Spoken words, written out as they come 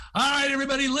right,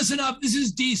 everybody, listen up. This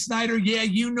is Dee Snider. Yeah,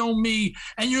 you know me.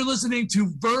 And you're listening to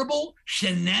Verbal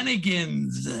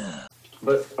Shenanigans.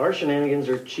 But our shenanigans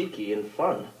are cheeky and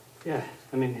fun. Yeah,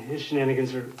 I mean, his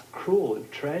shenanigans are cruel and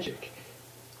tragic.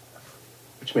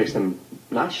 Which makes them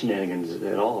not shenanigans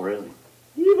at all, really.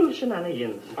 Evil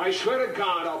shenanigans. I swear to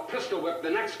God, I'll pistol whip the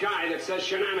next guy that says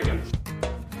shenanigans.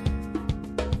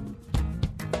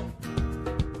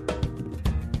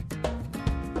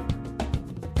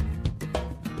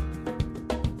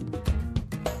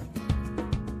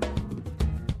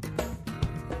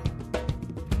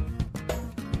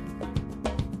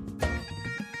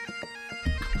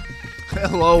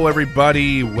 Hello,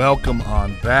 everybody. Welcome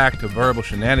on back to Verbal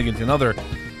Shenanigans.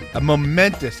 A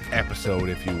momentous episode,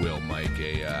 if you will, Mike.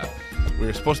 We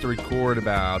were supposed to record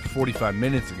about 45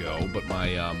 minutes ago, but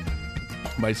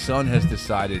my son has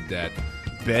decided that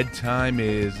bedtime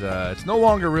is it's no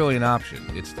longer really an option.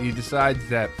 He decides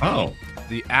that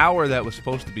the hour that was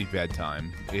supposed to be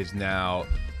bedtime is now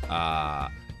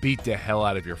beat the hell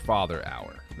out of your father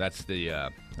hour. That's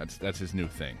his new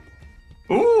thing.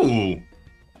 Ooh.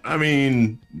 I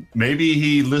mean, maybe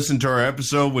he listened to our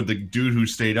episode with the dude who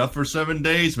stayed up for 7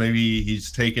 days. Maybe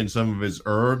he's taken some of his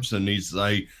herbs and he's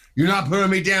like, "You're not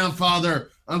putting me down, father.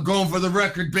 I'm going for the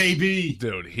record, baby."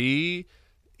 Dude, he's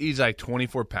like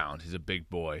 24 pounds. He's a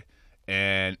big boy.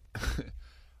 And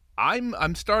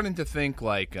I'm starting to think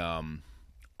like I'm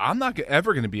not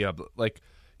ever going to be able, like,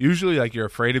 usually like you're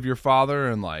afraid of your father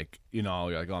and like, you know,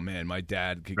 you're like, oh man, my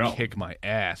dad could kick my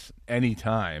ass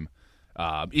anytime.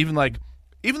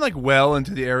 Even well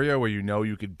into the area where you know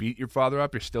you could beat your father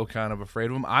up, you're still kind of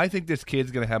afraid of him. I think this kid's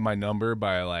going to have my number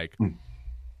by like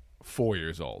 4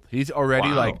 years old. He's already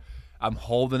like, I'm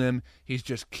holding him. He's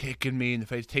just kicking me in the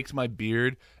face, takes my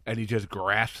beard, and he just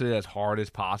grasps it as hard as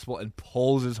possible and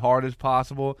pulls as hard as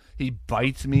possible. He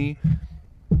bites me.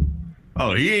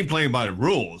 Oh, he ain't playing by the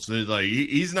rules. It's like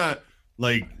he's not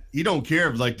like, he don't care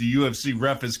if like the UFC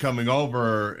ref is coming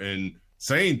over and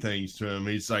saying things to him.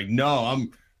 He's like, no,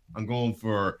 I'm going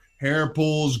for hair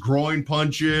pulls, groin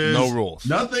punches. No rules.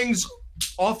 Nothing's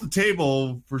off the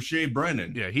table for Shea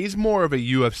Brennan. Yeah, he's more of a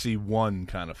UFC 1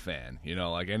 kind of fan. You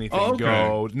know, like anything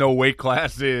goes. No weight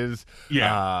classes.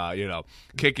 Yeah.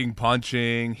 Kicking,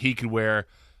 punching. He could wear,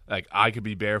 like, I could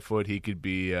be barefoot. He could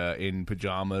be in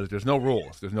pajamas. There's no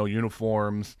rules. There's no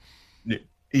uniforms.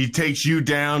 He takes you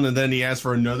down, and then he asks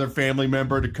for another family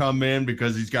member to come in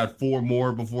because he's got 4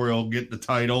 more before he'll get the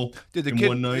title. Dude,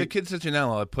 one night. The kid's such an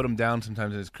animal. I put him down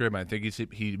sometimes in his crib, and I think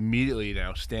he immediately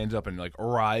now stands up and like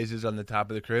rises on the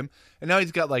top of the crib. And now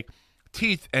he's got like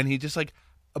teeth, and he just like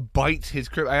bites his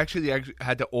crib. I actually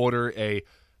had to order a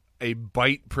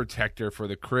bite protector for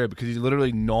the crib because he's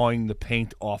literally gnawing the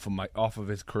paint off of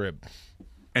his crib.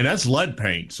 And that's lead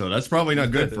paint, so that's probably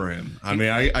not good for him. I mean,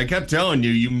 I kept telling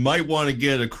you might want to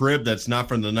get a crib that's not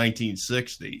from the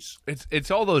 1960s. It's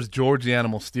all those George the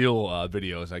Animal Steel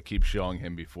videos I keep showing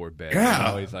him before bed. Yeah.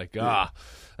 You know, he's like, let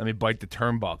me bite the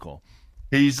turnbuckle.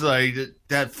 He's like,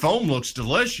 that foam looks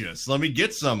delicious. Let me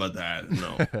get some of that.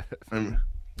 No.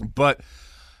 But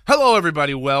hello,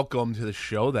 everybody. Welcome to the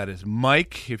show. That is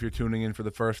Mike. If you're tuning in for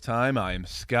the first time, I am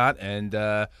Scott,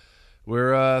 and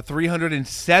we're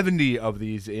 370 of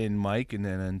these in, Mike, and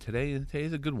then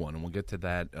today's a good one, and we'll get to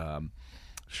that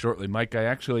shortly. Mike, I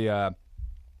actually I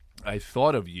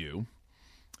thought of you.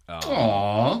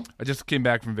 Aww. I just came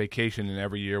back from vacation, and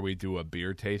every year we do a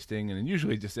beer tasting, and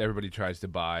usually just everybody tries to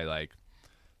buy like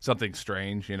something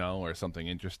strange, you know, or something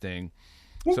interesting.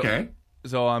 Okay.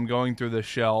 So I'm going through the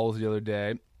shelves the other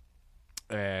day,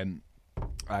 and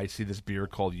I see this beer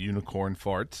called Unicorn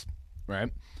Farts,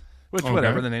 right? Which,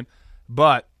 whatever the name.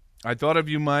 But I thought of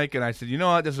you, Mike, and I said, you know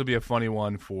what? This will be a funny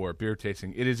one for beer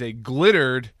tasting. It is a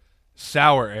glittered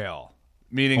sour ale,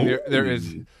 meaning there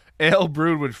is ale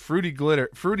brewed with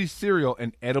fruity cereal,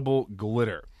 and edible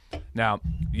glitter. Now,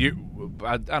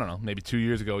 I don't know, maybe 2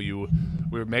 years ago, we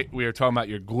were talking about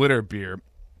your glitter beer.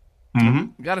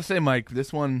 Mm-hmm. Got to say, Mike,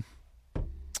 this one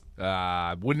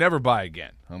would never buy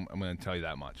again. I'm going to tell you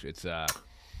that much. It's I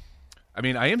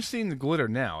mean, I am seeing the glitter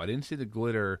now. I didn't see the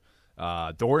glitter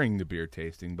during the beer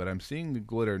tasting, but I'm seeing the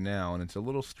glitter now, and it's a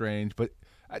little strange, but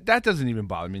that doesn't even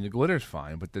bother me. The glitter's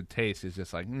fine, but the taste is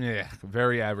just like,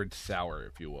 very average sour,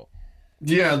 if you will.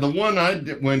 Yeah, the one I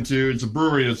went to, it's a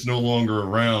brewery that's no longer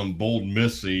around, Bold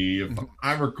Missy. If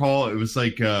I recall, it was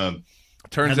like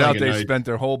Turns out they spent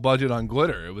their whole budget on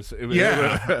glitter. It was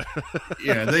yeah.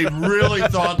 Yeah, they really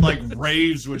thought like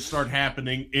raves would start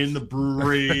happening in the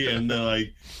brewery and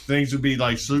like things would be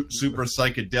like super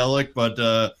psychedelic.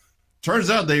 But turns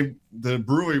out the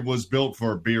brewery was built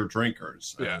for beer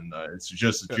drinkers, Yeah. and it's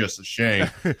just a shame.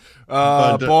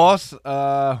 Boss,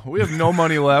 we have no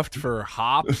money left for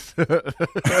hops.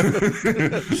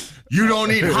 You don't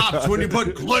need hops when you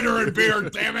put glitter in beer,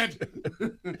 damn it.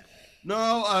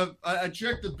 No, I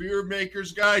checked the beer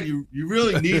maker's guide. You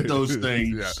really need those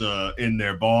things in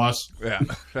there, boss. Yeah.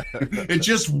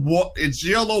 It's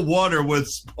yellow water with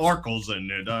sparkles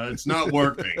in it. It's not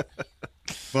working.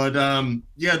 But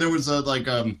there was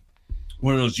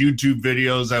one of those YouTube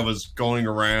videos that was going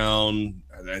around.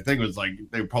 I think it was like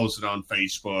they posted on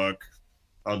Facebook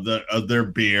of their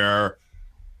beer,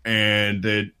 and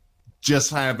it just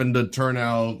happened to turn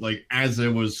out like as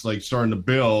it was like starting to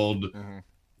build. Mm-hmm.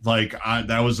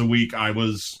 That was the week I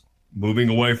was moving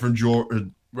away from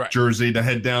Jersey to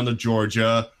head down to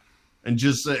Georgia, and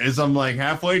just as I'm like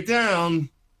halfway down,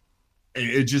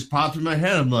 it just popped in my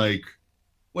head. I'm like,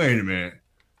 wait a minute.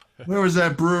 Where was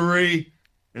that brewery?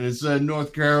 And it said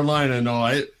North Carolina. No,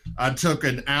 I took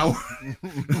an hour,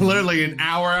 literally an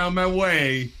hour out of my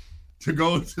way to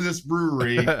go to this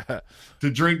brewery to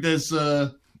drink this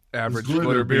average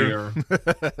glitter beer.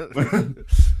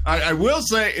 I will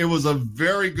say it was a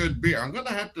very good beer. I'm going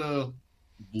to have to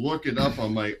look it up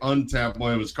on my Untapped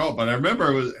what it was called, but I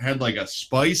remember it had like a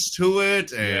spice to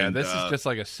it. And this is just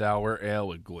like a sour ale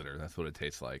with glitter. That's what it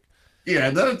tastes like.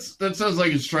 Yeah, that sounds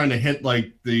like it's trying to hit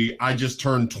like the I just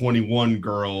turned 21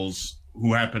 girls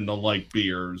who happen to like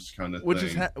beers kind of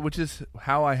thing. Which is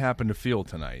how I happen to feel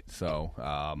tonight. So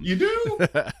you do?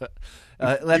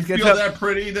 Let's you feel that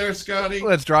pretty there, Scotty?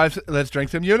 Let's drink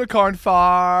some unicorn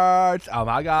farts. Oh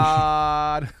my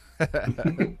god.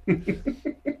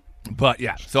 But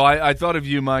yeah, so I thought of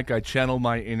you, Mike. I channeled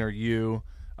my inner you,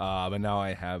 but now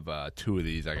I have 2 of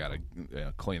these I gotta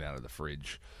clean out of the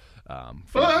fridge.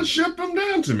 Ship them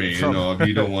down to me, if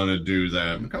you don't want to do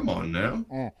that. Come on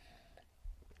now.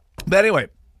 But anyway,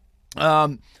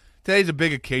 today's a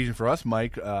big occasion for us,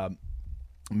 Mike.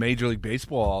 Major League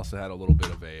Baseball also had a little bit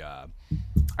of a,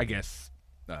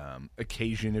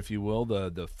 occasion, if you will.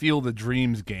 The Field of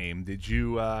Dreams game. Did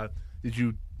you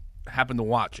happen to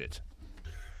watch it?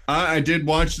 I did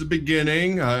watch the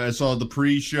beginning. I saw the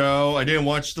pre-show. I didn't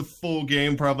watch the full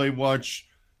game. Probably watch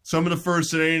some of the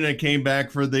first inning. I came back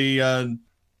for the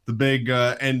big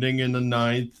ending in the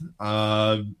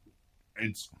 9th.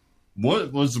 It's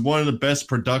what was one of the best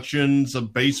productions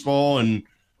of baseball, and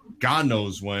God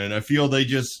knows when. I feel they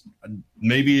just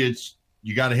maybe it's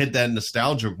you got to hit that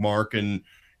nostalgic mark and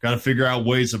got to figure out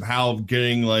ways of how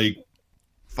getting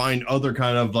find other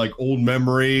kind of old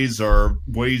memories or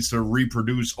ways to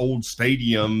reproduce old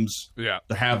stadiums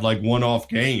to have one-off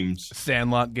games.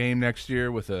 Sandlot game next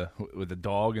year with a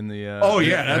dog in the oh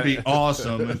yeah, that'd be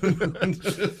awesome.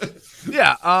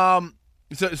 Yeah,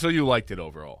 so you liked it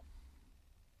overall?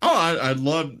 Oh, I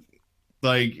loved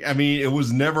it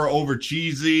was never over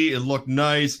cheesy. It looked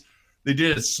nice. They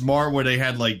did it smart where they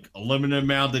had a limited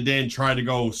amount. They didn't try to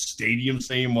go stadium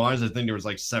wise. I think there was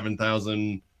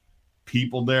 7,000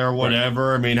 people there or whatever.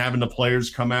 Right. I mean, having the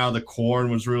players come out of the corn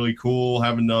was really cool.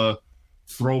 Having the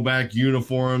throwback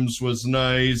uniforms was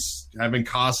nice. Having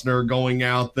Costner going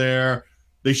out there.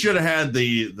 They should have had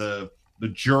the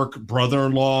jerk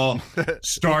brother-in-law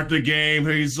start the game.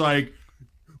 He's like,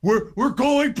 we're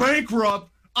going bankrupt.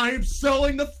 I am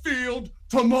selling the field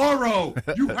tomorrow.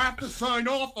 You have to sign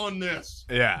off on this.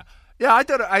 Yeah. Yeah, I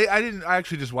thought I didn't. I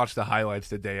actually just watched the highlights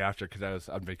the day after because I was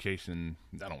on vacation.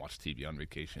 I don't watch TV on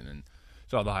vacation, and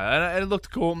saw the highlight. And it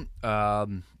looked cool. I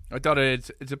thought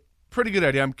it's a pretty good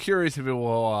idea. I'm curious if it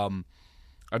will. I'm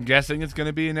guessing it's going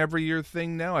to be an every year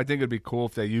thing now. I think it'd be cool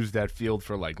if they use that field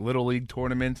for little league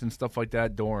tournaments and stuff like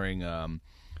that during the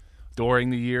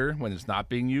year when it's not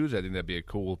being used. I think that'd be a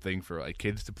cool thing for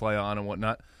kids to play on and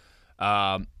whatnot.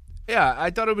 Yeah,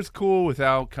 I thought it was cool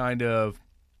without kind of.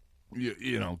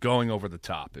 Going over the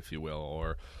top, if you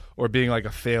will, or being a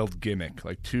failed gimmick,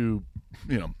 too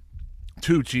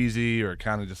cheesy, or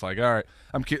kind of just all right.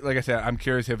 I'm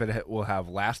curious if it will have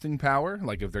lasting power,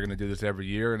 if they're going to do this every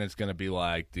year, and it's going to be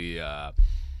the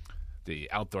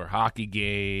outdoor hockey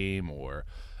game, or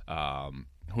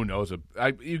who knows?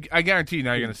 I guarantee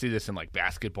now you're going to see this in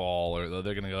basketball, or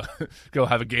they're going to go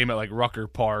have a game at Rucker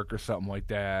Park or something like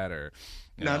that, or.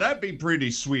 Now that'd be pretty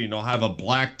sweet. They'll have a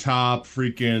black top,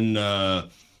 freaking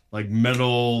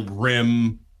metal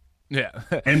rim,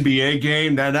 NBA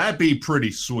game. That'd be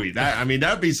pretty sweet.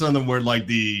 That'd be something where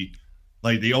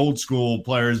the old school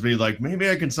players be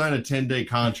maybe I can sign a 10-day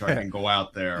contract and go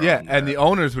out there. Yeah, and the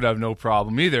owners would have no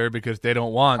problem either because they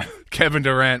don't want Kevin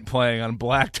Durant playing on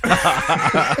blacktop.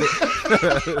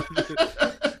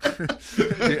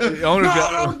 The owner's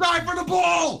don't die for the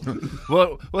ball.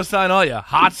 We'll sign all you.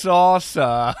 Hot sauce,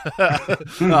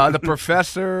 the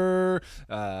professor.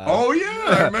 Oh yeah,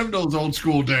 I remember those old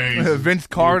school days. Vince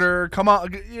Carter, come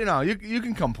on, you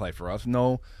can come play for us,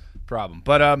 no problem.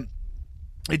 But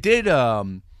it did. I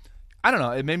don't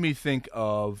know. It made me think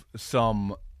of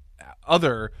some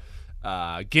other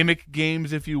gimmick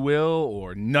games, if you will,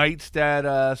 or nights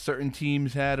that certain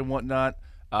teams had and whatnot.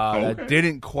 That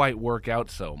didn't quite work out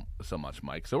so much,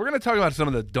 Mike. So we're going to talk about some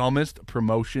of the dumbest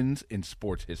promotions in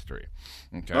sports history.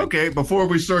 Okay. Before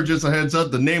we start, just a heads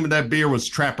up: the name of that beer was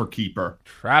Trapper Keeper.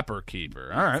 Trapper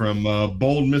Keeper. All right. From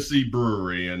Bold Missy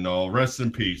Brewery, and rest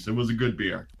in peace. It was a good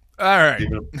beer. All right.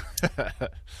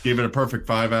 Gave it a perfect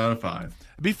 5 out of 5.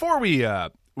 Before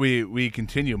we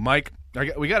continue, Mike,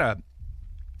 we gotta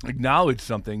acknowledge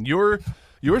something. Your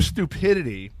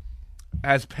stupidity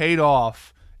has paid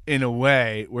off in a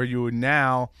way where you would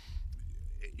now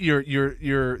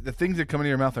the things that come into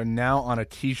your mouth are now on a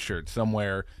T-shirt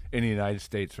somewhere in the United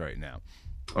States right now.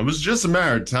 It was just a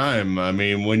matter of time. I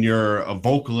mean, when you're a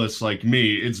vocalist like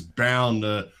me, it's bound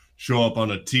to show up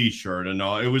on a T-shirt and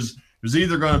all. It was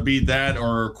either going to be that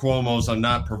or Cuomo's "I'm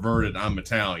not perverted, I'm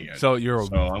Italian." So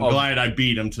I'm glad I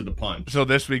beat him to the punch. So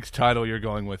this week's title you're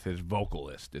going with is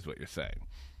vocalist, is what you're saying.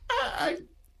 I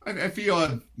feel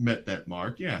I've met that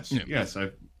mark. Yes, yeah. Yes.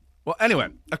 Well, anyway,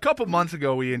 a couple months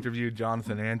ago we interviewed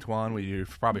Jonathan Antoine.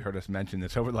 You've probably heard us mention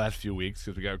this over the last few weeks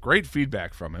because we got great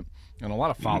feedback from it and a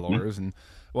lot of followers. And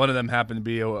one of them happened to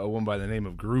be a woman by the name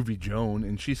of Groovy Joan,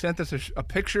 and she sent us a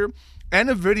picture and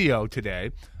a video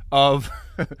today of.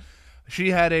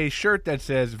 She had a shirt that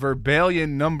says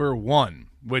Verbalian #1,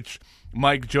 which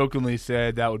Mike jokingly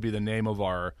said that would be the name of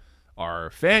our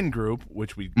fan group,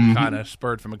 which we kind of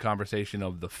spurred from a conversation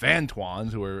of the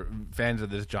Fantwans, who are fans of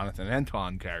this Jonathan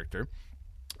Antoine character.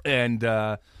 And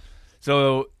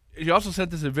so she also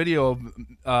sent us a video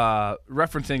of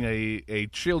referencing a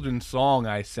children's song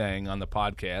I sang on the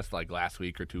podcast like last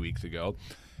week or 2 weeks ago.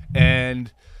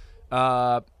 And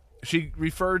she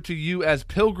referred to you as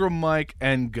Pilgrim Mike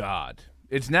and God.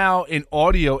 It's now in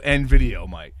audio and video,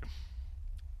 Mike.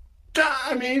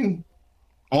 I mean,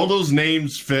 all those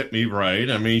names fit me right.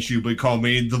 I mean, she would call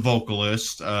me the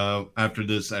vocalist after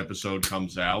this episode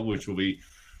comes out, which will be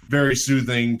very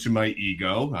soothing to my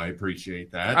ego. I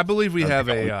appreciate that. I believe we have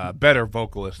a better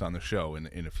vocalist on the show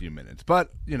in a few minutes. But,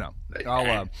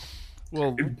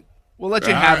 We'll let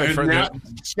you have it for now,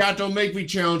 Scott, don't make me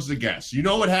challenge the guests. You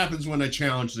know what happens when I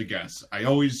challenge the guests. I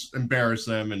always embarrass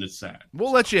them, and it's sad.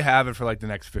 We'll let you have it for like the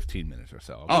next 15 minutes or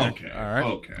so. Okay. All right.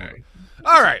 Okay.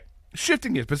 All right.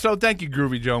 Shifting gears. But so thank you,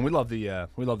 Groovy Joan. We love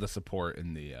the support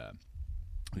and the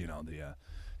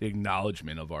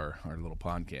acknowledgement of our little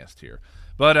podcast here.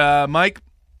 But Mike,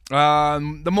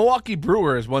 the Milwaukee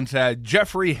Brewers once had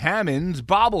Jeffrey Hammond's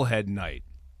bobblehead night.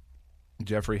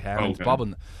 Jeffrey Hammond's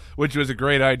bobblehead, which was a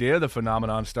great idea. The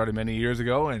phenomenon started many years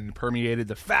ago and permeated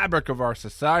the fabric of our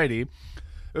society.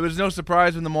 It was no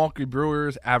surprise when the Milwaukee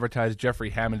Brewers advertised Jeffrey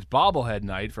Hammond's bobblehead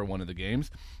night for one of the games.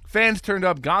 Fans turned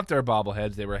up, got their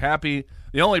bobbleheads. They were happy.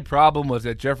 The only problem was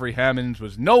that Jeffrey Hammond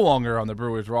was no longer on the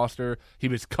Brewers roster. He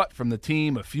was cut from the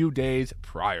team a few days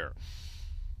prior.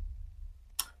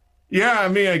 Yeah, I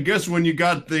mean, I guess when you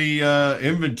got the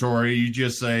inventory, you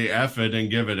just say F it and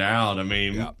give it out. I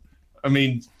mean... Yeah.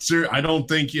 Sir, I don't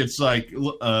think it's like, hey,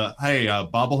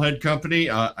 bobblehead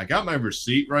company, I got my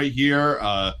receipt right here.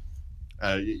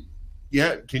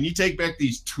 Yeah, can you take back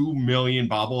these 2 million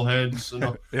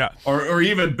bobbleheads? Yeah. Or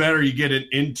even better, you get an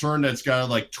intern that's got to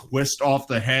like twist off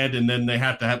the head, and then they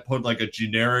have to put like a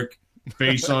generic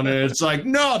face on it. It's like,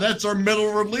 no, that's our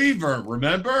middle reliever,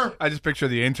 remember? I just picture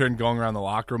the intern going around the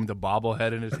locker room with the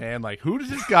bobblehead in his hand, like, who does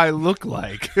this guy look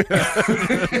like?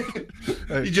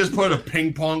 You just put a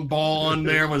ping pong ball on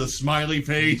there with a smiley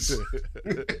face.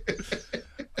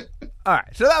 All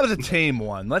right, so that was a tame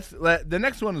one. The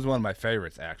next one is one of my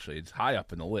favorites, actually. It's high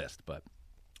up in the list, but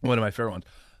one of my favorite ones.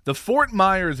 The Fort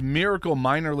Myers Miracle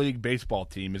Minor League Baseball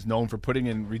team is known for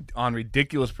putting on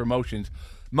ridiculous promotions.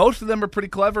 Most of them are pretty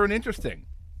clever and interesting.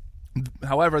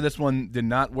 However, this one did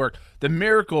not work. The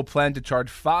Miracle planned to charge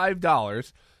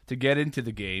 $5 to get into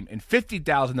the game and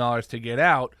 $50,000 to get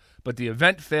out, but the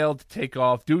event failed to take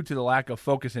off due to the lack of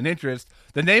focus and interest.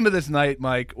 The name of this night,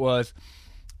 Mike, was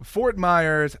Fort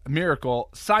Myers Miracle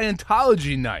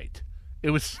Scientology Night.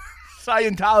 It was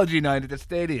Scientology Night at the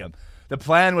stadium. The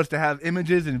plan was to have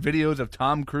images and videos of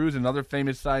Tom Cruise and other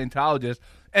famous Scientologists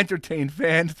entertain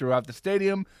fans throughout the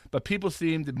stadium, but people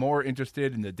seemed more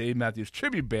interested in the Dave Matthews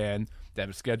tribute band that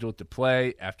was scheduled to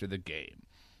play after the game.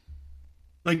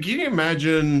 Like, can you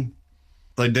imagine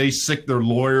like they sick their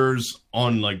lawyers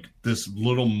on like this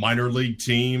little minor league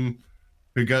team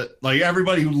because like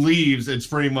everybody who leaves, it's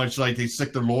pretty much like they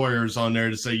sick their lawyers on there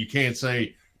to say you can't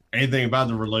say anything about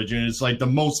the religion. It's like the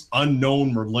most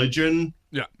unknown religion.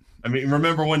 Yeah. I mean,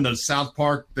 remember when the South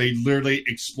Park, they literally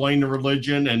explained the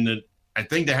religion and I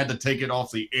think they had to take it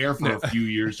off the air for a few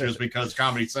years just because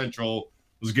Comedy Central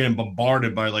was getting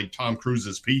bombarded by like Tom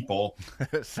Cruise's people.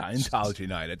 Scientology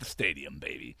night at the stadium,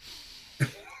 baby.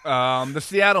 The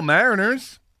Seattle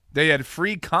Mariners, they had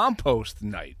free compost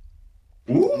night.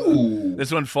 Ooh.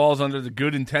 This one falls under the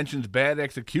good intentions, bad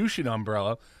execution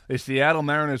umbrella. The Seattle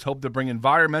Mariners hope to bring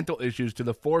environmental issues to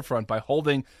the forefront by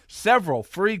holding several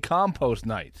free compost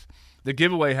nights. The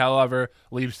giveaway, however,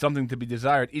 leaves something to be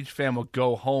desired. Each fan will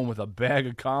go home with a bag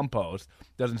of compost.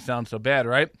 Doesn't sound so bad,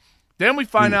 right? Then we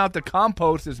find out the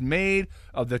compost is made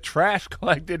of the trash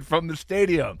collected from the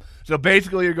stadium. So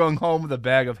basically you're going home with a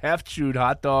bag of half-chewed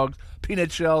hot dogs,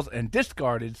 peanut shells, and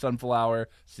discarded sunflower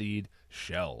seed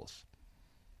shells.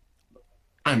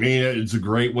 I mean, it's a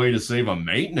great way to save on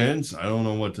maintenance. I don't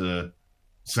know what to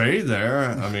say there.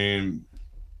 I mean,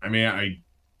 I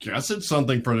guess it's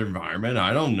something for the environment.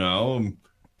 I don't know.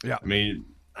 Yeah. I mean,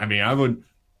 I would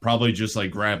probably just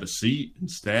like grab a seat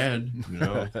instead, you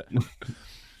know.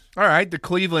 All right, the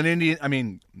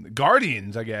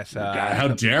Guardians, I guess. God, how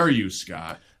dare you,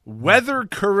 Scott? Weather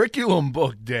Curriculum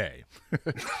Book Day.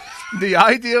 The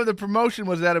idea of the promotion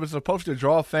was that it was supposed to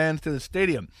draw fans to the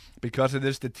stadium. Because of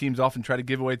this, the teams often try to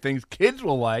give away things kids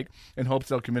will like in hopes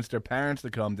they'll convince their parents to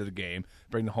come to the game,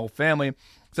 bring the whole family.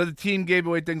 So the team gave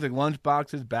away things like lunch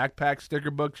boxes, backpacks,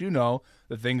 sticker books,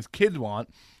 the things kids want.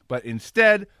 But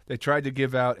instead, they tried to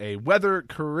give out a weather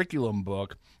curriculum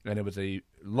book, and it was a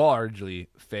largely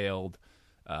failed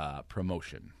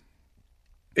promotion.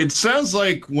 It sounds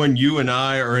like when you and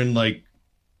I are in like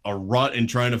a rut and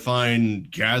trying to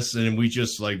find guests, and we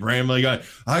just like randomly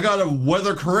I got a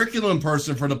weather curriculum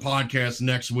person for the podcast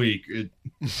next week.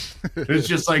 It's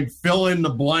just like fill in the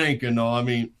blank and all. I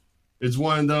mean, it's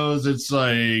one of those. It's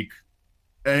like,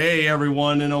 hey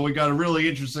everyone, we got a really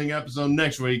interesting episode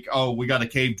next week. Oh, we got a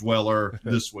cave dweller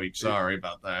this week. Sorry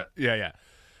about that. Yeah.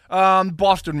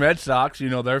 Boston Red Sox,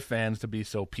 their fans to be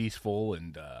so peaceful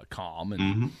and calm.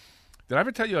 And did I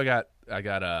ever tell you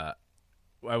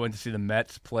I went to see the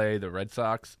Mets play the Red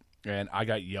Sox, and I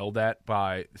got yelled at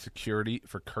by security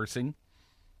for cursing?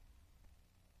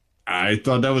 I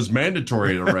thought that was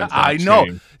mandatory at a Red Sox I know.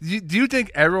 game. Do you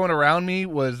think everyone around me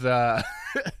was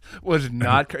was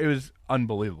not? It was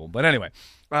unbelievable. But anyway,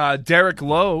 Derek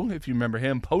Lowe, if you remember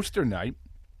him, poster night.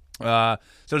 So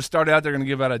to start out, they're going to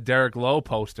give out a Derek Lowe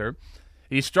poster.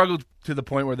 He struggled to the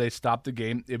point where they stopped the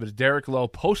game. It was Derek Lowe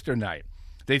poster night.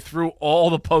 They threw all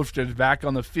the posters back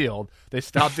on the field. They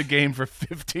stopped the game for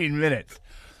 15 minutes.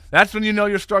 That's when you know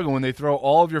you're struggling, when they throw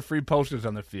all of your free posters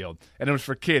on the field. And it was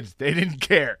for kids. They didn't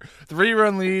care.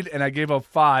 3-run lead, and I gave up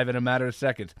 5 in a matter of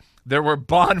seconds. There were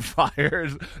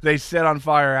bonfires they set on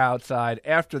fire outside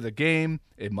after the game.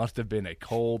 It must have been a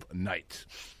cold night.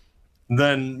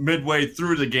 Then midway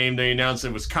through the game, they announced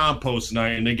it was compost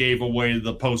night, and they gave away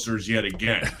the posters yet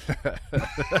again.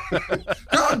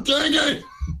 God dang it!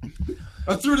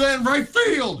 I threw that in right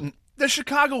field. The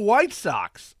Chicago White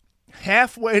Sox,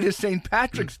 halfway to St.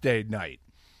 Patrick's Day night.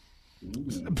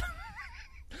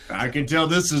 I can tell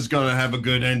this is going to have a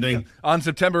good ending. On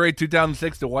September 8,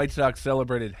 2006, the White Sox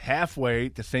celebrated halfway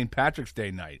to St. Patrick's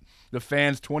Day night. The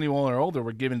fans 21 or older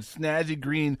were given snazzy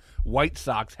green White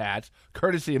Sox hats,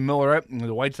 courtesy of Miller, and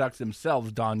the White Sox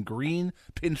themselves donned green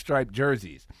pinstripe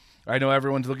jerseys. I know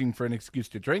everyone's looking for an excuse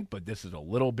to drink, but this is a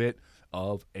little bit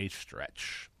of a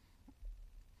stretch.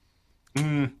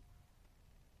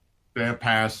 That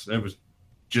pass. That was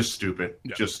just stupid.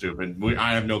 Yeah. Just stupid.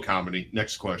 I have no comedy.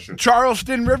 Next question.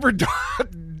 Charleston River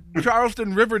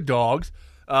Dogs,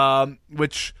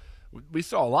 which we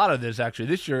saw a lot of this actually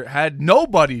this year, had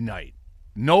nobody night.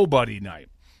 Nobody night.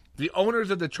 The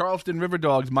owners of the Charleston River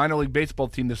Dogs minor league baseball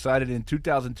team decided in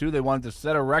 2002 they wanted to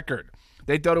set a record.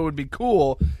 They thought it would be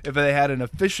cool if they had an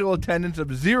official attendance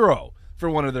of 0 for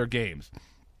one of their games.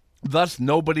 Thus,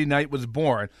 Nobody Night was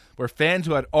born, where fans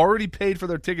who had already paid for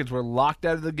their tickets were locked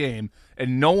out of the game,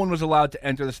 and no one was allowed to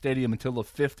enter the stadium until the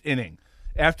 5th inning,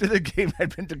 after the game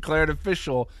had been declared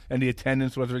official and the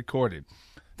attendance was recorded.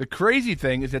 The crazy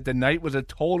thing is that the night was a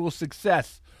total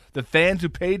success. The fans who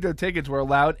paid their tickets were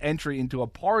allowed entry into a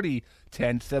party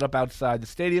tent set up outside the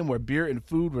stadium where beer and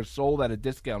food were sold at a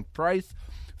discount price.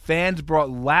 Fans brought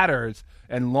ladders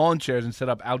and lawn chairs and set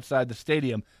up outside the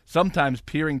stadium, sometimes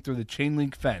peering through the chain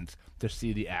link fence to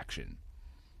see the action.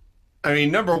 I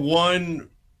mean, number one,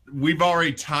 we've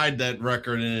already tied that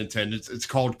record in attendance. It's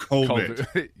called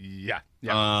COVID. Yeah.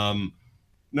 Yeah.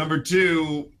 Number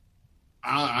two,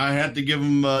 I had to give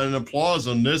him an applause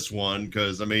on this one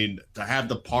because, I mean, to have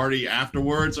the party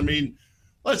afterwards, I mean,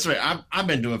 let's say I've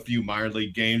been to a few minor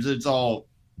league games. It's all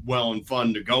well and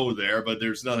fun to go there, but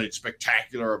there's nothing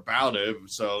spectacular about it.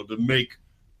 So to make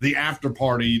the after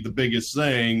party the biggest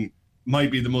thing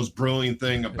might be the most brilliant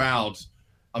thing about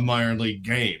a minor league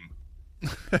game.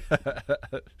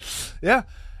 Yeah.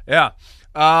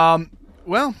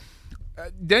 Well,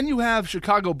 then you have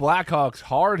Chicago Blackhawks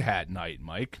hard hat night,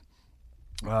 Mike.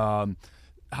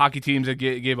 Hockey teams that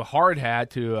gave a hard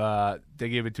hat to they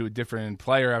gave it to a different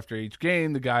player after each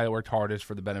game, the guy that worked hardest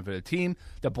for the benefit of the team.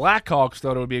 The Blackhawks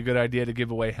thought it would be a good idea to give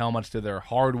away helmets to their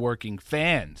hardworking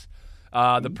fans.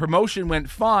 The promotion went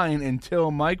fine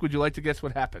until, Mike, would you like to guess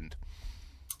what happened?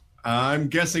 I'm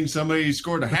guessing somebody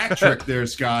scored a hat trick there,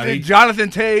 Scotty. And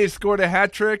Jonathan Toews scored a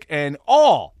hat trick, and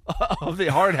all of the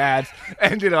hard hats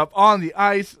ended up on the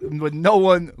ice with no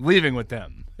one leaving with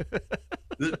them.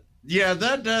 Yeah,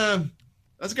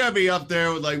 that's got to be up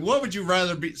there with, like, what would you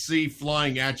rather see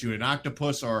flying at you, an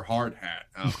octopus or a hard hat?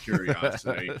 Out of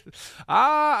curiosity.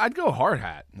 I'd go hard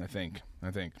hat, I think.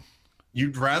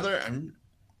 You'd rather? I mean,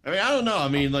 I don't know. I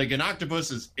mean, like, an octopus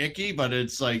is icky, but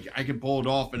it's like I can pull it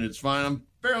off and it's fine. I'm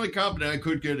fairly confident I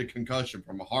could get a concussion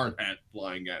from a hard hat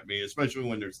flying at me, especially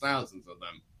when there's thousands of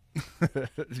them.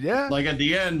 Yeah. Like, at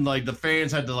the end, like, the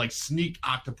fans had to, like, sneak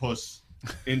octopus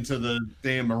into the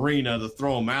damn arena to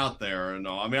throw them out there and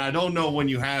all. I mean, I don't know when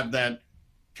you have that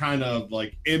kind of,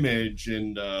 like, image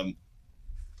and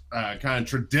kind of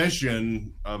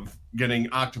tradition of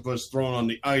getting octopus thrown on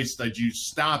the ice that you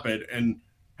stop it and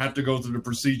have to go through the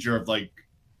procedure of, like,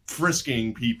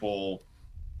 frisking people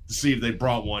to see if they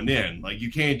brought one in. Like,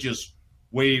 you can't just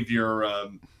wave your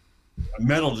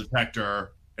metal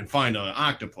detector and find an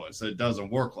octopus. It doesn't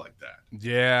work like that.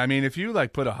 Yeah, I mean, if you,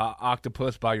 like, put a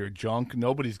octopus by your junk,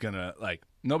 nobody's gonna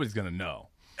know.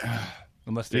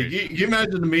 Unless they... You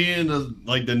imagine me and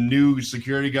the new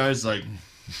security guys, like,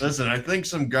 listen, I think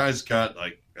some guy's got,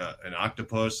 like, an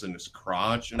octopus in his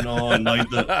crotch and all, and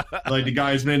the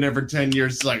guy's been there for 10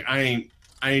 years. It's like, I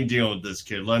ain't dealing with this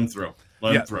kid. Let him through.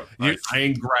 Let him through. I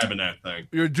ain't grabbing that thing.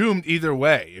 You're doomed either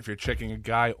way if you're checking a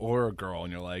guy or a girl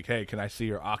and you're like, hey, can I see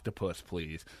your octopus,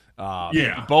 please?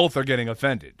 Both are getting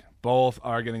offended. Well,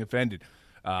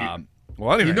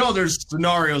 anyway. You know, there's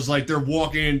scenarios like they're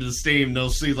walking into the stadium,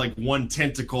 they'll see, like, one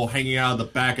tentacle hanging out of the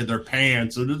back of their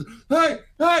pants. And hey!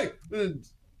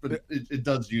 But it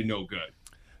does you no good.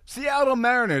 Seattle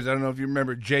Mariners. I don't know if you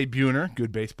remember Jay Buhner,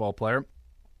 good baseball player.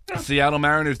 Seattle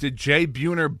Mariners did Jay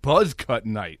Buhner buzz cut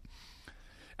night.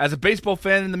 As a baseball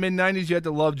fan in the mid-'90s, you had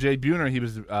to love Jay Buhner. He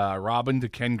was Robin to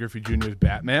Ken Griffey Jr.'s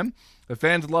Batman. The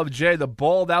fans loved Jay, the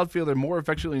bald outfielder more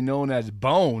affectionately known as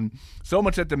Bone, so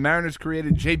much that the Mariners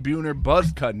created Jay Buhner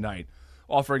Buzz Cut Night,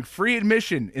 offering free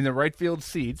admission in the right field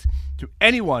seats to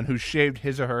anyone who shaved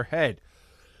his or her head.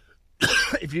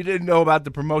 If you didn't know about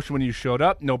the promotion when you showed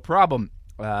up, no problem.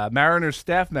 Mariners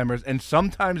staff members and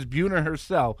sometimes Buhner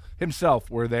himself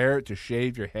were there to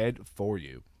shave your head for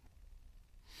you.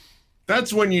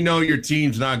 That's when you know your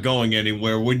team's not going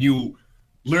anywhere, when you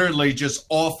literally just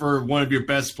offer one of your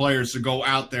best players to go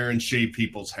out there and shave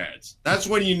people's heads. That's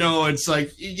when you know it's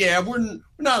like, yeah, we're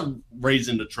not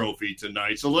raising the trophy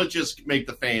tonight, so let's just make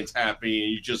the fans happy,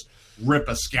 and you just rip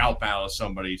a scalp out of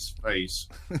somebody's face.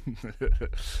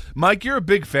 Mike, you're a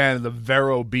big fan of the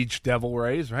Vero Beach Devil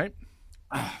Rays, right?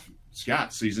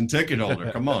 Scott, season ticket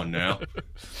holder. Come on now.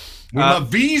 Where my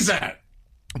V's at?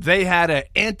 They had an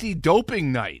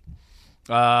anti-doping night.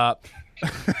 Please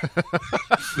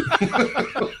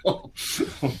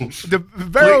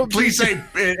say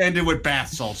it ended with bath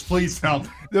salts. Please help.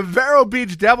 The Vero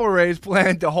Beach Devil Rays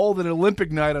planned to hold an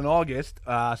Olympic night on August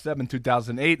 7,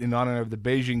 2008 in honor of the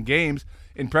Beijing Games.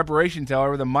 In preparations,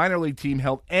 however, the minor league team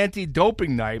held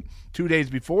anti-doping night 2 days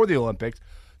before the Olympics.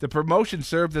 The promotion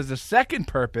served as a second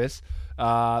purpose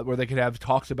where they could have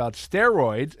talks about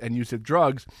steroids and use of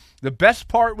drugs. The best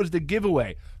part was the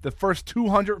giveaway. The first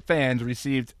 200 fans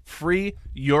received free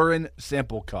urine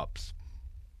sample cups.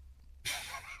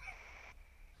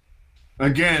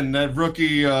 Again, that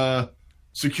rookie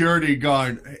security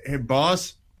guard. Hey,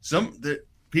 boss,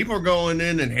 people are going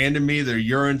in and handing me their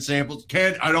urine samples.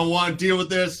 Kid, I don't want to deal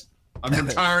with this. I'm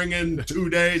retiring in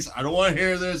 2 days. I don't want to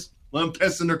hear this. Let them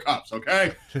piss in their cups,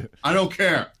 okay? I don't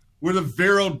care. We're the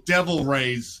Vero Devil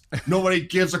Rays. Nobody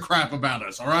gives a crap about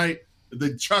us, all right?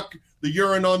 They chuck the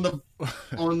urine on the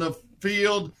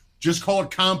field, just call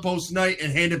it compost night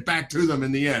and hand it back to them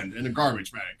in the end in a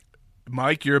garbage bag.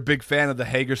 Mike, you're a big fan of the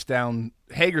Hagerstown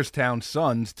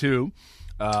Suns, too.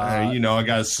 I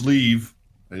got a sleeve.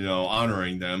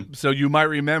 honoring them. So you might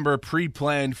remember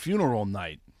pre-planned funeral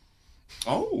night.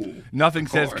 Oh. Nothing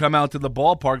says come out to the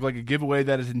ballpark like a giveaway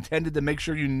that is intended to make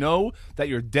sure you know that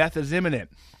your death is imminent.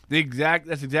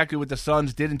 That's exactly what the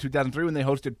Suns did in 2003 when they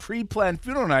hosted pre-planned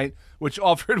funeral night, which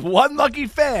offered one lucky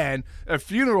fan a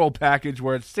funeral package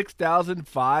worth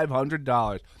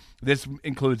 $6,500. This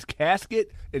includes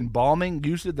casket, embalming,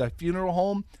 use of the funeral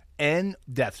home, and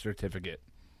death certificate.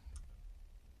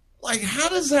 Like, how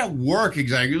does that work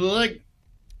exactly? Like,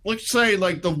 let's say,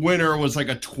 like, the winner was, like,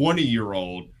 a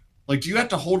 20-year-old. Like, do you have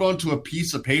to hold on to a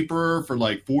piece of paper for,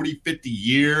 like, 40, 50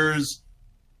 years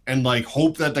and, like,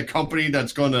 hope that the company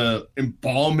that's going to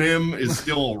embalm him is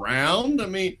still around? I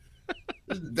mean,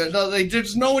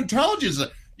 there's no intelligence.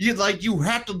 You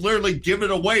have to literally give it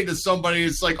away to somebody.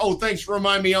 It's like, oh, thanks for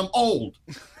reminding me I'm old.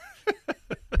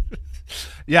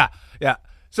 Yeah.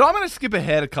 So I'm going to skip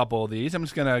ahead a couple of these. I'm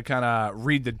just going to kind of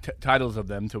read the titles of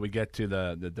them until we get to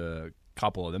the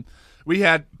couple of them. We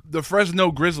had the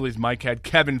Fresno Grizzlies, Mike, had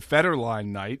Kevin Federline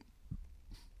night.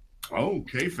 Oh,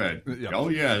 K-Fed. Yeah. Oh,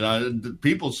 yeah.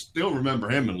 People still remember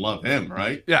him and love him,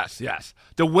 right? Yes.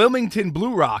 The Wilmington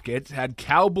Blue Rockets had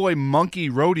Cowboy Monkey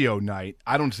Rodeo night.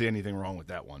 I don't see anything wrong with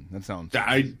that one. That sounds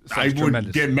I tremendous.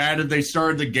 Would get mad if they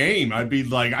started the game. I'd be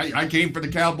like, I came for the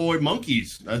Cowboy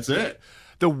Monkeys. That's it.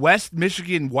 The West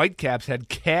Michigan Whitecaps had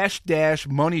Cash Dash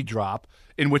Money Drop,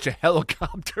 in which a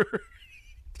helicopter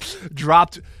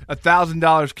dropped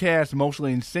 $1,000 cash,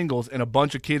 mostly in singles, and a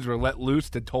bunch of kids were let loose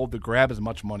to told to grab as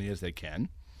much money as they can.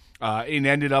 And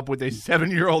ended up with a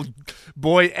 7-year-old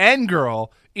boy and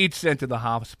girl each sent to the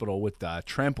hospital with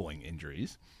trampling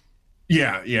injuries.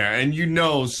 Yeah,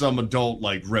 and some adult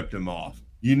Ripped him off.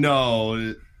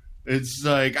 It's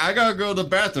like, I gotta go to the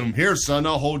bathroom. Here, son,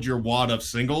 I'll hold your wad of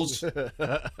singles. We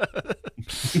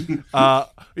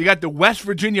got the West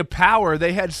Virginia Power.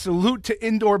 They had Salute to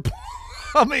Indoor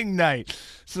Plumbing Night.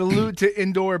 Salute to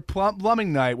Indoor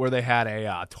Plumbing Night, where they had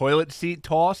a toilet seat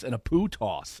toss and a poo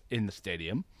toss in the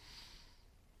stadium.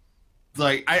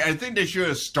 Like, I think they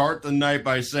should start the night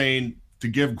by saying to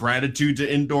give gratitude to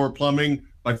indoor plumbing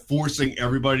by forcing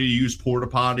everybody to use porta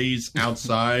potties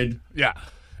outside. Yeah.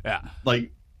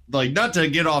 Like not to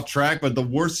get off track, but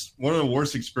one of the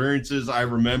worst experiences I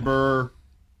remember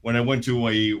when I went to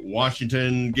a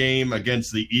Washington game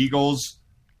against the Eagles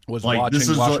was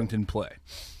watching Washington play.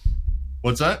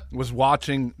 What's that? Was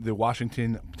watching the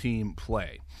Washington team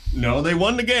play. No, they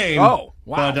won the game. Oh,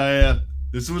 wow. But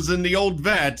this was in the old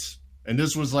vet, and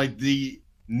this was like the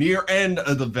near end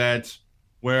of the vet,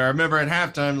 where I remember at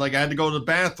halftime, I had to go to the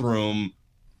bathroom,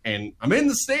 and I'm in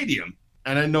the stadium,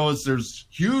 and I noticed there's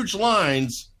huge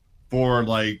lines for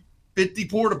 50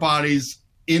 porta potties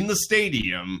in the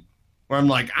stadium, where I'm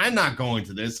like, I'm not going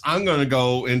to this. I'm going to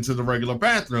go into the regular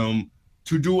bathroom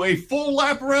to do a full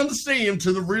lap around the stadium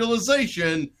to the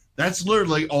realization that's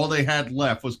literally all they had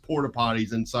left was porta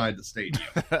potties inside the stadium.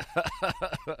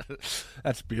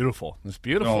 That's beautiful.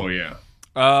 Oh, yeah.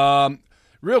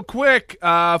 Real quick,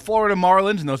 Florida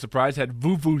Marlins, no surprise, had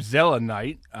Vuvuzela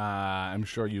night. I'm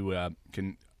sure you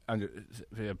can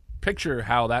picture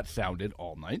how that sounded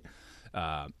all night.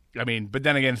 But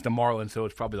then again, it's the Marlins, so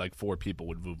it's probably 4 people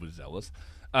with Vuvuzelas.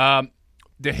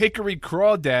 The Hickory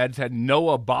Crawdads had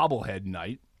Noah bobblehead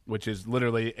night, which is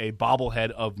literally a bobblehead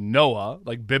of Noah,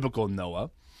 like biblical Noah.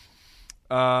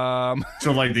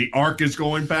 So the ark is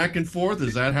going back and forth?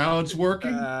 Is that how it's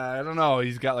working? I don't know.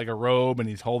 He's got a robe and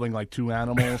he's holding 2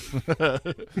 animals.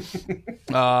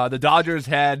 The Dodgers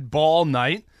had ball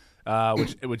night,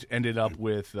 which ended up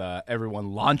with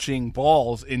everyone launching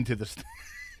balls into the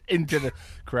into the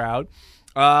crowd.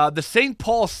 The St.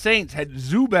 Paul Saints had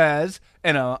Zubaz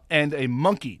and a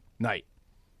monkey night.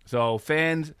 So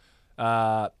fans,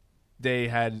 they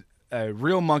had a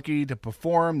real monkey to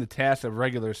perform the tasks of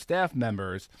regular staff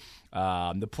members.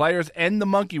 The players and the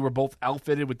monkey were both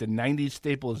outfitted with the 90s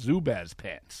staple Zubaz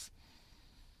pants.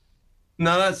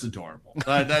 No, that's adorable.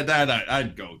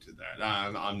 I'd go to that.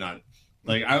 I'm not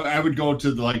I would go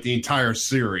to the entire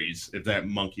series if that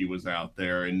monkey was out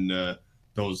there in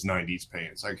those 90s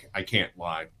pants. I can't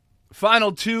lie.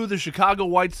 Final 2, the Chicago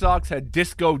White Sox had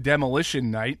Disco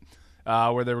Demolition Night,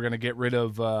 where they were going to get rid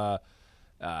of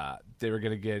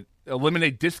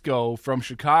eliminate disco from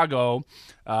Chicago.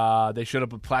 They showed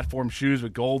up with platform shoes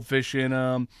with goldfish in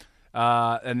them,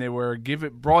 and they were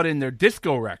brought in their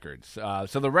disco records.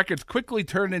 So the records quickly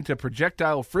turned into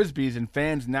projectile frisbees, and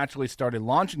fans naturally started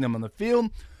launching them on the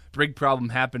field. Big problem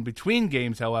happened between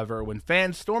games, however, when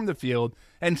fans stormed the field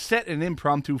and set an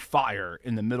impromptu fire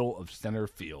in the middle of center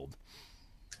field.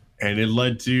 And it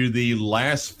led to the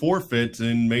last forfeit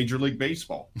in Major League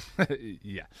Baseball.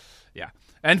 Yeah.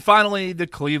 And finally, the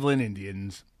Cleveland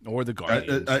Indians, or the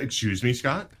Guardians. Excuse me,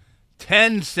 Scott?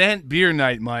 10-cent beer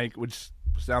night, Mike, which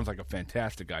sounds like a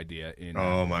fantastic idea.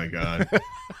 Oh, my God.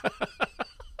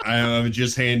 I would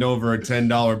just hand over a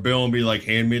 $10 bill and be like,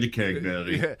 hand me the keg,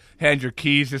 buddy. Hand your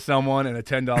keys to someone and a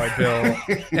 $10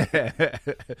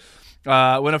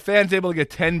 bill. When a fan's able to get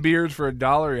 10 beers for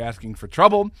 $1, you're asking for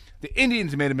trouble. The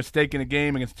Indians made a mistake in a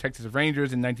game against Texas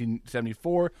Rangers in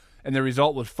 1974, and the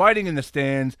result was fighting in the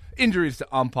stands, injuries to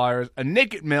umpires, a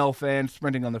naked male fan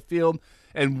sprinting on the field,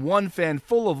 and one fan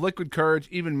full of liquid courage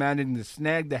even managing to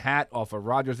snag the hat off of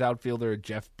Rogers outfielder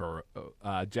Jeff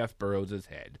Burrows'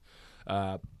 head.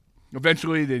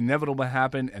 Eventually, the inevitable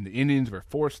happened, and the Indians were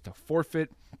forced to forfeit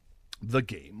the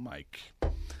game, Mike.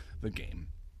 The game.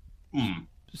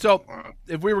 So,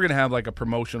 if we were going to have like a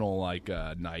promotional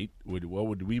night, what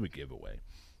would we give away?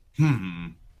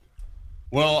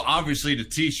 Well, obviously the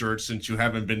T-shirts, since you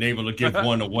haven't been able to give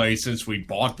one away since we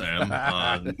bought them.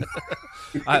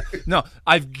 No,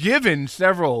 I've given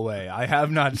several away. I have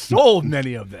not sold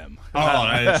many of them. Oh,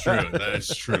 that's true.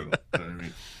 That's true.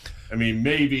 I mean,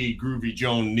 maybe Groovy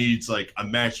Joan needs like a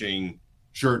matching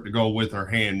shirt to go with her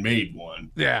handmade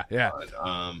one. Yeah. But,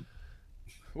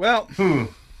 well,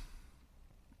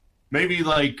 maybe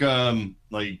like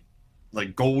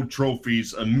gold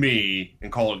trophies of me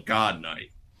and call it God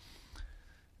Night.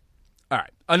 All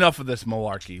right, enough of this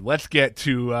malarkey. Let's get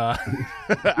to.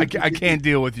 I can't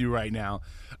deal with you right now.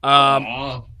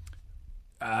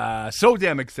 So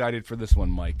damn excited for this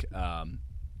one, Mike.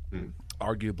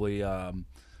 Arguably,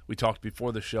 we talked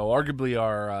before the show. Arguably,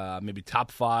 our maybe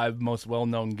top 5 most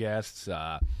well-known guests.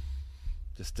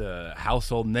 Just a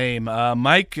household name.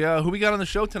 Mike, who we got on the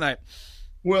show tonight?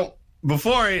 Well,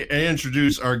 before I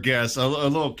introduce our guests, a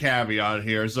little caveat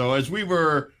here. So, as we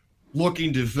were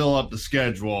looking to fill up the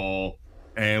schedule,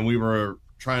 and we were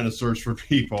trying to search for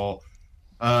people,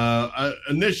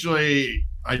 initially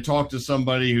I talked to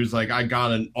somebody who's like, I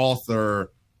got an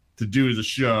author to do the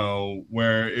show,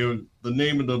 where the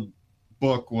name of the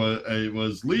book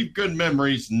was Leave Good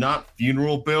Memories, Not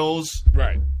Funeral Bills.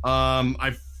 Right.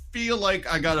 I feel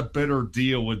like I got a better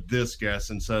deal with this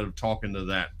guest instead of talking to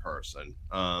that person.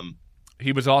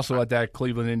 He was also at that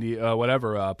Cleveland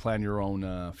Plan Your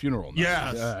Own Funeral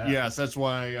night. Yes, that's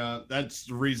why. That's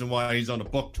the reason why he's on a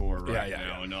book tour right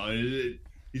now. No,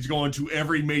 he's going to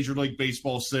every Major League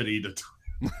Baseball city to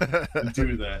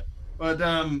do that. But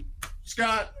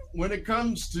Scott, when it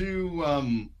comes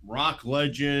to rock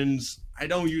legends, I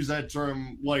don't use that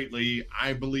term lightly.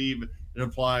 I believe it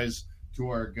applies to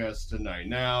our guest tonight.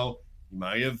 Now, you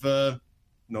might have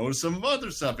noticed some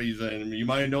other stuff he's in. You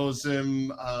might notice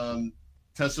him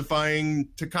testifying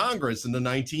to Congress in the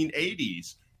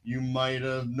 1980s. You might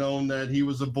have known that he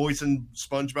was a voice in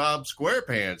SpongeBob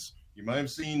SquarePants. You might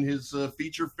have seen his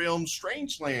feature film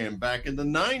Strangeland back in the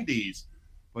 90s.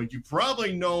 But you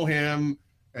probably know him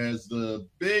as the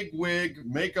big wig,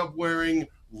 makeup-wearing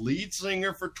lead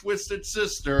singer for Twisted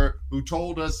Sister, who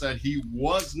told us that he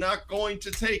was not going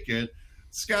to take it.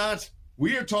 Scott,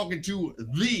 we are talking to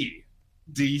the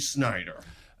Dee Snider.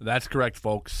 That's correct,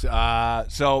 folks.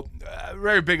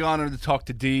 Very big honor to talk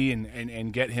to Dee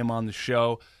and get him on the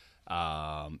show.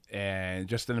 And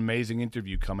just an amazing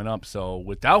interview coming up. So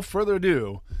without further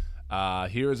ado,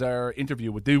 here's our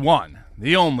interview with the one,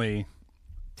 the only,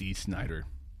 Dee Snider.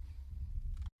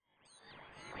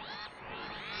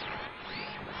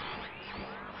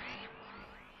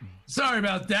 Sorry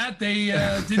about that. They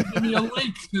didn't give me a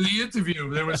link to the interview.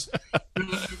 There was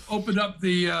opened up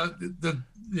the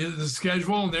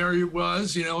schedule, and there it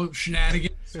was,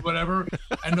 shenanigans, whatever,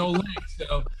 and no link.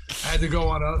 So I had to go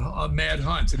on a mad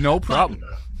hunt. No problem.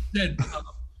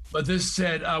 But this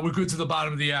said we're good to the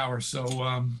bottom of the hour,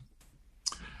 so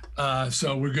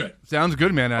we're good. Sounds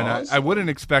good, man. And I wouldn't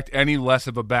expect any less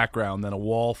of a background than a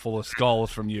wall full of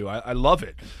skulls from you. I love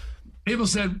it. People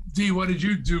said, Dee, what did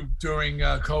you do during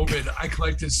COVID? I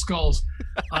collected skulls.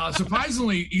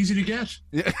 Surprisingly easy to get.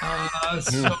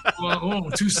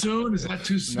 Too soon? Is that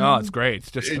too soon? No, it's great.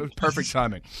 It's just perfect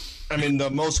timing. I mean,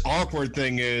 the most awkward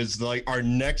thing is, like, our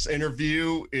next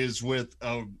interview is with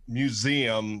a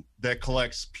museum that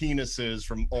collects penises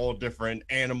from all different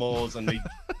animals, and they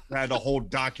had a whole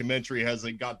documentary as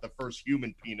they got the first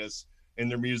human penis in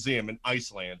their museum in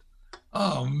Iceland.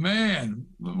 Oh man,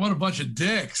 what a bunch of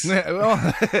dicks! Yeah,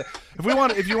 well,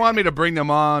 if you want me to bring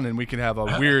them on and we can have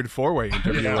a weird 4-way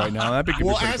interview right now, that'd be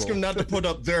We'll pretty ask cool. them not to put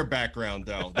up their background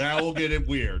though. That will get it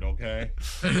weird. Okay.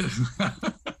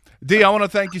 Dee, I want to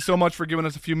thank you so much for giving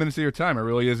us a few minutes of your time. It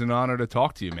really is an honor to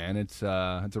talk to you, man. It's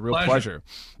a real pleasure.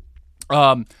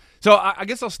 So I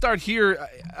guess I'll start here.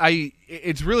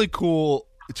 It's really cool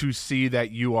to see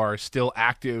that you are still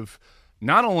active,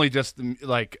 not only just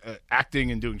like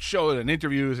acting and doing shows and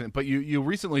interviews, but you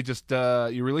recently just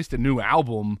you released a new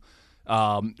album.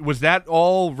 Was that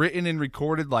all written and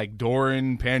recorded like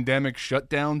during pandemic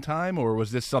shutdown time, or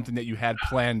was this something that you had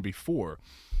planned before?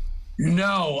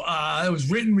 No, it was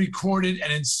written, recorded,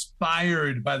 and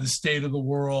inspired by the state of the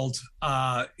world.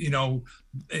 That's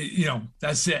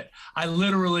it. I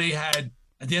literally had,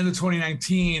 at the end of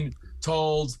 2019,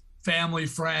 told family,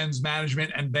 friends,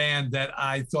 management, and band that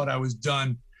I thought I was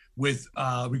done with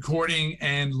recording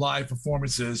and live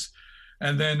performances.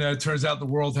 And then it turns out the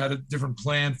world had a different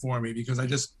plan for me because I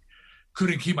just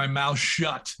couldn't keep my mouth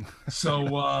shut.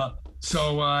 So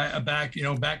back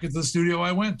into the studio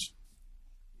I went.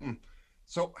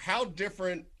 So how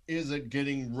different is it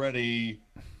getting ready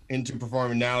into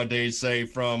performing nowadays, say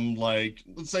from like,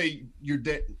 let's say you're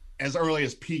as early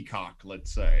as Peacock,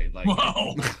 let's say. Like,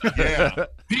 whoa. Yeah.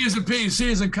 P is in P,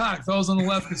 C is in cock. Those on the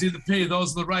left can see the P,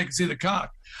 those on the right can see the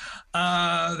cock.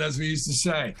 That's what we used to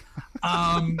say.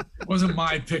 Wasn't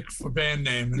my pick for band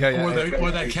name or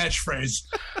that catchphrase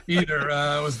either.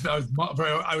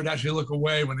 I would actually look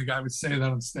away when the guy would say that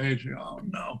on stage. Oh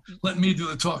no, let me do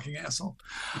the talking, asshole.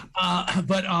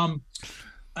 Boy,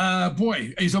 are you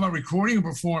talking about recording or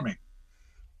performing?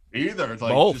 Either, like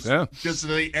both, just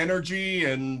the energy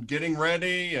and getting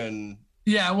ready and.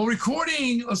 Yeah, well,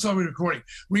 recording. Let's start with recording.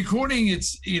 Recording,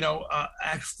 it's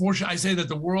fortunately, I say that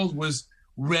the world was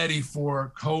ready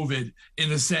for COVID in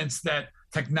the sense that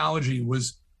technology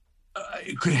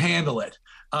could handle it.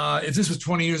 If this was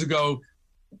 20 years ago,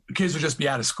 kids would just be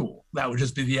out of school. That would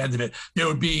just be the end of it. There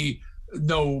would be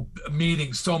no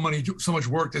meetings. So much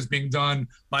work that's being done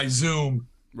by Zoom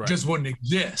just wouldn't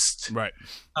exist. Right.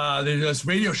 There's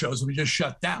radio shows would be just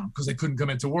shut down because they couldn't come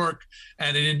into work,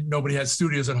 and nobody had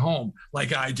studios at home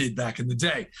like I did back in the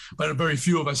day. But very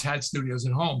few of us had studios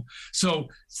at home. So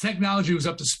technology was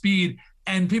up to speed,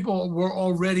 and people were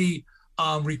already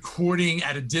recording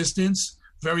at a distance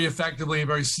very effectively and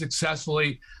very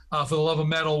successfully for the love of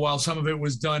metal, while some of it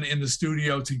was done in the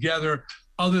studio together.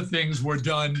 Other things were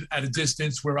done at a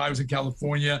distance where I was in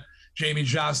California. Jamie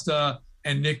Jasta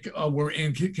and Nick were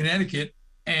in Connecticut,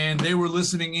 and they were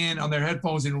listening in on their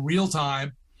headphones in real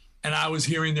time, and I was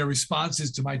hearing their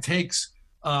responses to my takes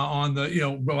on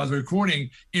the, while I was recording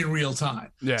in real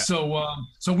time. Yeah. So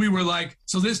we were like,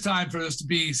 so this time for us to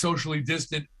be socially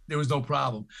distant, there was no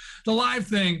problem. The live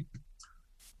thing,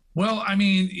 well, I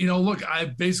mean, look, I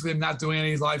basically am not doing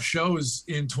any live shows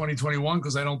in 2021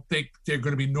 because I don't think they're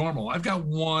going to be normal. I've got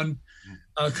one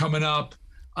coming up,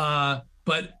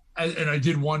 and I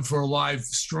did one for a live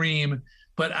stream,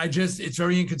 but it's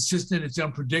very inconsistent. It's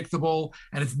unpredictable,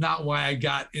 and it's not why I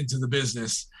got into the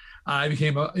business. I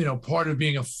became part of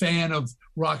being a fan of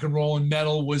rock and roll and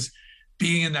metal was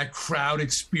being in that crowd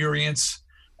experience,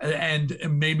 and it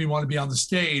made me want to be on the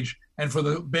stage. And for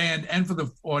the band and for the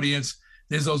audience,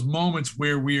 there's those moments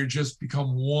where we're just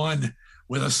become one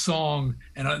with a song,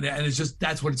 and it's just,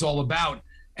 that's what it's all about.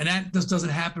 And that just doesn't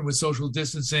happen with social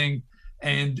distancing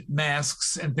and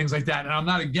masks and things like that. And I'm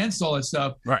not against all that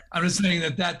stuff. Right. I'm just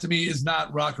saying that to me is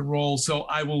not rock and roll. So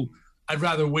I'd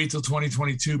rather wait till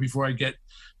 2022 before I get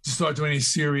to start doing any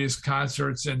serious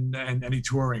concerts and any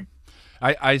touring.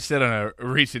 I said on a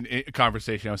recent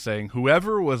conversation, I was saying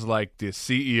whoever was like the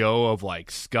CEO of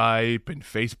like Skype and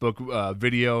Facebook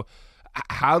video,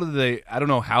 I don't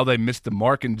know how they missed the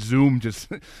mark, and Zoom just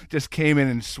came in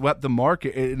and swept the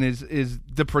market and is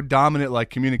the predominant like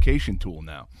communication tool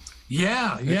now.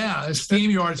 Yeah.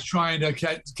 StreamYard's trying to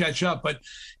catch up, but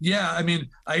yeah, I mean,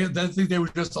 I think they were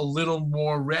just a little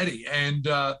more ready, and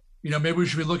maybe we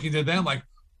should be looking to them like,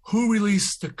 who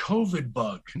released the COVID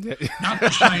bug? Not the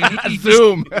Chinese.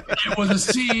 Zoom. It was the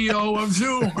CEO of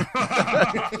Zoom.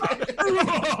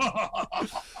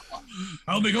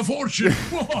 I'll make a fortune.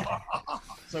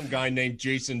 Some guy named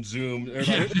Jason Zoom. They're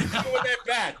like, who's doing that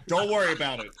bad? Don't worry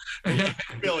about it.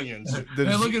 Billions.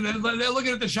 They're looking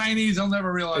at the Chinese. They'll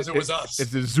never realize it was us.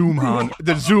 It's the Zoom Han.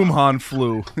 The Zoom Han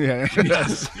flu. Yeah.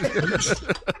 Yes.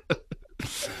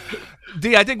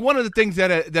 Dee, I think one of the things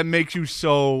that makes you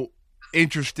so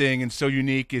interesting and so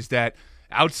unique is that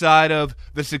outside of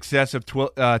the success of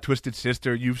Twisted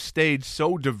Sister, you've stayed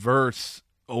so diverse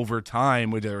over time,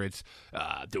 whether it's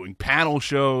doing panel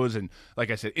shows and,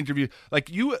 like I said, interviews. Like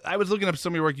I was looking up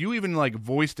some of your work. You even like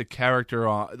voiced a character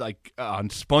on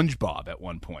Spongebob at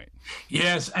one point.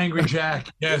 Yes, Angry Jack.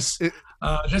 Yes,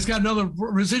 just got another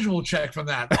residual check from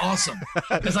that. Awesome.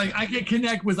 It's like I can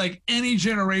connect with like any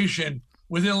generation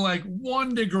within like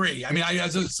 1 degree. I mean, I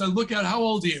said, look at how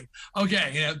old are you?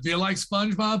 Okay, do you like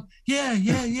SpongeBob? Yeah.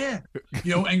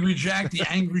 Angry Jack, the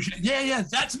Angry Jack. Yeah,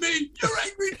 that's me. You're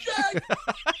Angry Jack.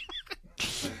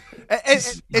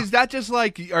 And is that just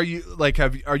like, are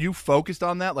you focused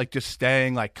on that, like just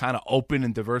staying like kind of open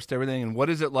and diverse to everything? And what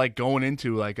is it like going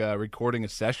into like recording a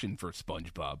session for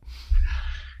SpongeBob?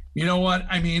 You know what?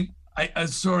 I mean, I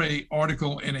saw an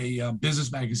article in a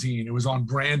business magazine. It was on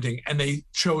branding, and they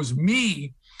chose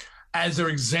me as their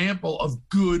example of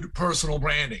good personal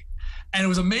branding. And it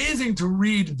was amazing to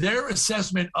read their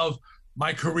assessment of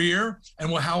my career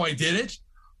and how I did it,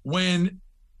 when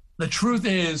the truth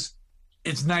is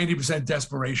it's 90%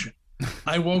 desperation.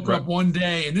 I woke up one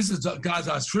day, and this is God's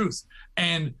honest truth.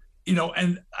 And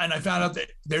and I found out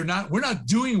that we're not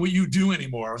doing what you do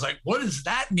anymore. I was like, what does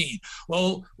that mean?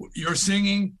 Well, your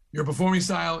singing, your performing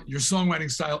style, your songwriting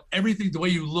style, everything, the way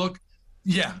you look.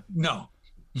 Yeah, no.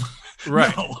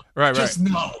 Right. No, right. Just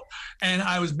no. And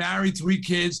I was married, 3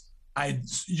 kids. I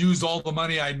used all the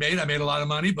money I made. I made a lot of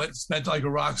money, but spent like a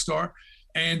rock star.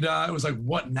 And it was like,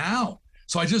 what now?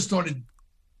 So I just started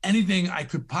anything I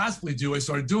could possibly do, I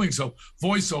started doing. So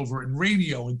voiceover and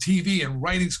radio and TV and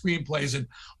writing screenplays and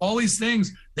all these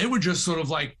things, they were just sort of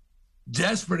like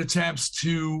desperate attempts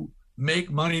to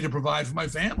make money to provide for my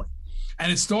family.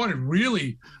 And it started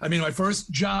really, I mean, my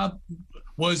first job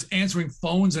was answering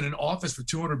phones in an office for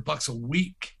 $200 a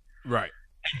week. Right.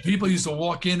 And people used to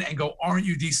walk in and go, "Aren't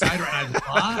you Dee Snider?" And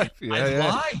I'd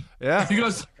lie. Yeah.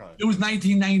 Because it was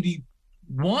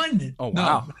 1991. Oh,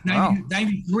 wow. No,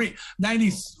 93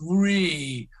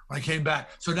 when I came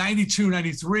back. So 92,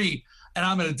 93, and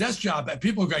I'm at a desk job, and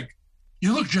people are like,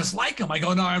 "You look just like him." I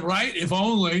go, "No, I'm right. If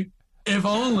only.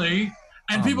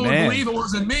 And people would believe it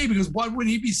wasn't me, because why would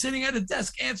he be sitting at a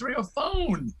desk answering a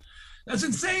phone? That's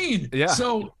insane. Yeah.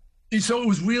 So it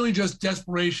was really just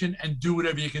desperation and do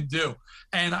whatever you can do.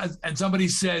 And somebody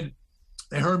said,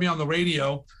 they heard me on the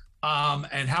radio,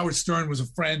 and Howard Stern was a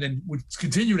friend and would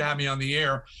continue to have me on the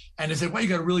air. And they said, "Well, you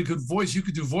got a really good voice. You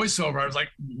could do voiceover." I was like,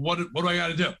 what do I got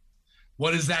to do?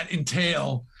 What does that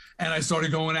entail? And I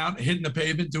started going out, hitting the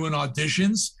pavement, doing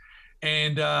auditions.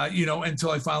 And, until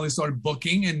I finally started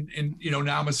booking, and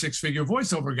now I'm a 6-figure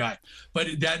voiceover guy.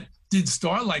 But that didn't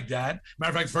start like that. Matter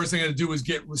of fact, first thing I had to do was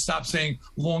stop saying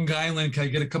Long Island. Can I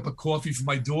get a cup of coffee for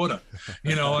my daughter?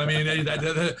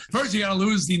 First you got to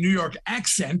lose the New York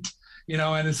accent,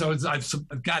 and so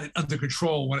I've got it under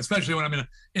control, especially when I'm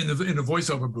in the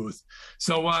voiceover booth.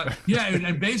 So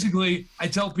and basically I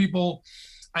tell people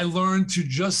I learned to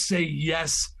just say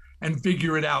yes and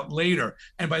figure it out later.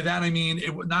 And by that I mean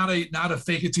it was not a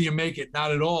fake it till you make it,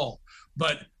 not at all.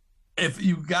 But if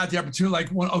you got the opportunity,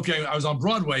 I was on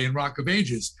Broadway in Rock of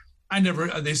Ages.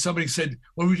 Somebody said,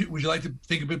 "Well, would you like to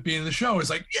think of it being in the show?" It's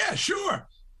like, yeah, sure.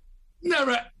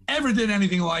 Never ever did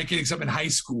anything like it except in high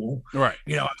school. Right.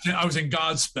 I was in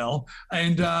Godspell,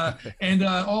 and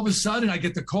all of a sudden I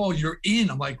get the call, "You're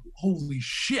in." I'm like, holy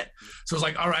shit. So it's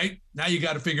like, all right, now you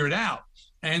got to figure it out.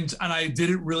 And I did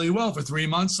it really well for 3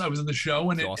 months. I was in the show,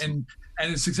 and awesome.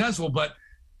 and it's successful. But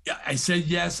I said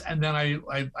yes, and then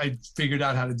I figured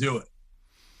out how to do it.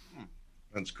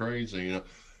 That's crazy.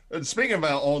 And speaking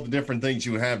about all the different things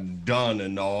you have done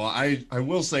and all, I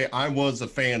will say I was a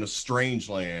fan of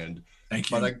Strangeland.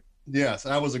 Thank you. But yes,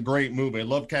 that was a great movie. I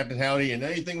love Captain Howdy, and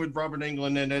anything with Robert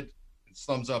Englund in it, it's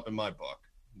thumbs up in my book.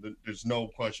 There's no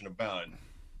question about it.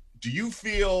 Do you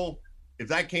feel if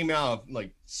that came out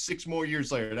like 6 more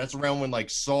years later, that's around when like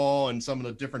Saw and some of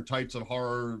the different types of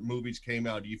horror movies came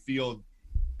out, do you feel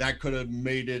that could have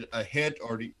made it a hit,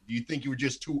 or do you think you were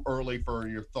just too early for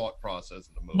your thought process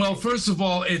in the movie? Well, first of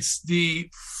all, it is the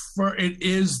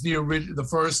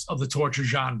first of the torture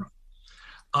genre.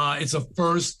 It's a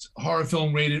first horror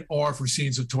film rated R for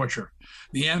scenes of torture.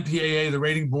 The MPAA, the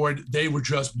rating board, they were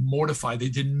just mortified. They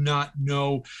did not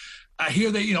know.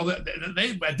 Here they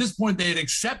at this point they had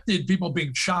accepted people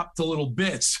being chopped to little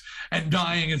bits and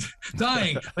dying,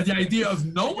 but the idea of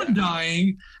no one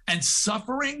dying and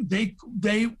suffering,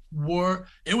 that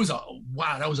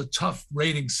was a tough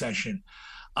rating session.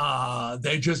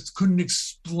 They just couldn't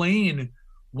explain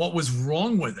what was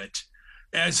wrong with it.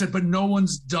 And I said, "But no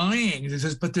one's dying." And he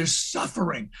says, "But they're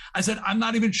suffering." I said, "I'm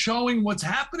not even showing what's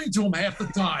happening to them half the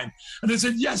time." And they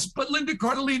said, "Yes, but Linda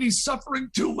Cardellini's suffering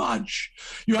too much.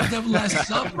 You have to have less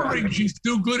suffering. She's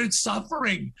too good at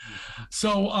suffering."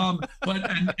 So, and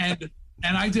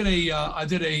I did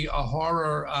a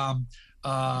horror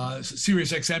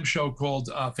Sirius XM show called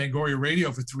Fangoria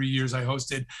Radio for 3 years. I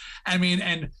hosted. I mean,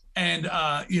 and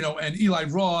Eli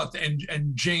Roth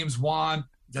and James Wan.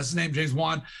 That's his name, James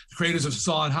Wan, the creators of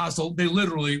Saw and Hostel. They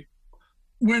literally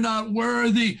we're not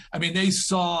worthy. I mean, they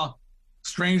saw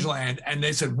Strangeland and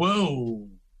they said, whoa.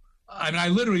 I mean, I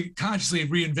literally consciously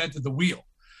reinvented the wheel.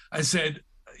 I said,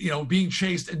 being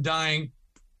chased and dying,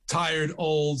 tired,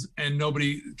 old, and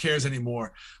nobody cares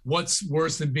anymore. What's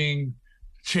worse than being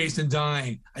chased and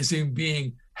dying? I say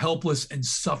being helpless and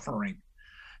suffering.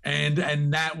 And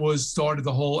that started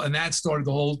the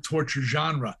whole torture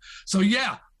genre. So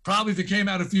yeah, probably if it came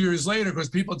out a few years later, because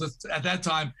people at that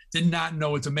time did not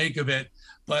know what to make of it,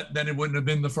 but then it wouldn't have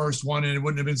been the first one, and it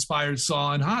wouldn't have inspired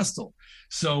Saw and Hostel.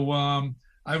 So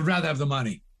I would rather have the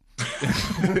money.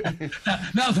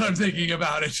 Now that I'm thinking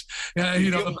about it,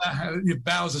 the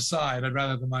bows aside, I'd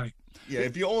rather have the money. Yeah,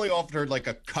 if you only offered her like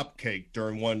a cupcake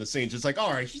during one of the scenes, it's like,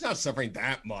 all right, she's not suffering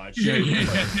that much. Yeah.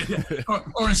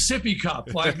 Or a sippy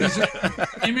cup, like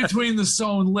in between the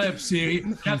sewn lips.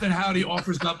 Captain Howdy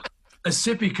offers up a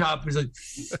sippy cup. He's like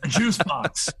a juice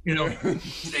box.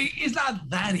 He's not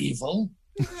that evil.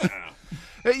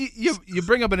 You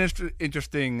bring up an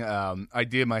interesting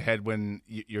idea in my head when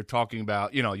you're talking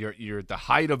about, you're at the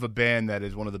height of a band that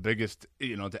is one of the biggest,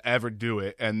 to ever do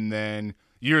it, and then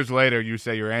years later you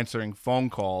say you're answering phone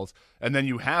calls, and then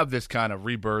you have this kind of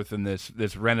rebirth and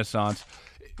this renaissance.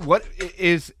 What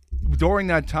is during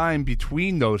that time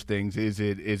between those things? Is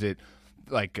it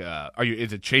like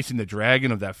is it chasing the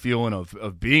dragon of that feeling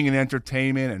of being in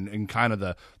entertainment and kind of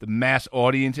the mass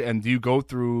audience, and do you go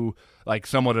through like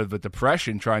somewhat of a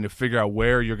depression trying to figure out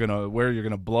where you're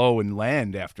gonna blow and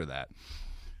land after that?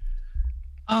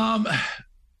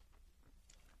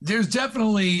 There's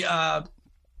definitely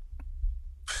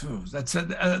that's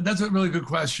a really good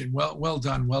question. Well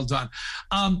done.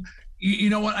 You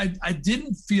know what? I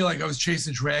didn't feel like I was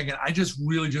chasing the dragon. I just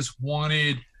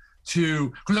wanted to,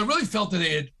 because I really felt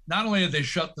that not only had they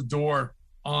shut the door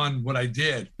on what I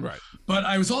did, right, but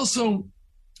I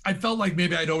felt like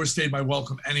maybe I'd overstayed my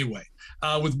welcome anyway.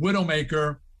 With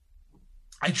Widowmaker,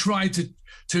 I tried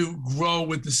to grow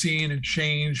with the scene and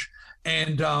change,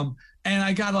 and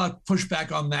I got a lot of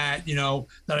pushback on that.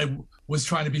 That I was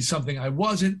trying to be something I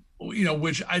wasn't.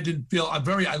 Which I didn't feel.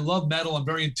 I love metal. I'm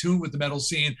very in tune with the metal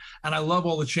scene, and I love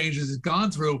all the changes it's gone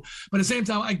through. But at the same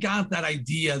time, I got that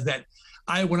idea that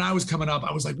when I was coming up,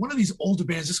 I was like, one of these older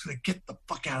bands is going to get the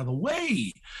fuck out of the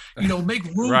way, make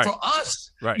room right. for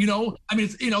us. Right. I mean,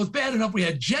 it's bad enough we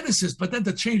had Genesis, but then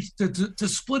to change to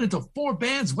split into 4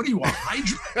 bands. What are you, a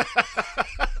Hydra?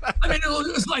 I mean,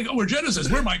 it's like, we're Genesis,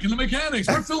 we're Mike and the Mechanics,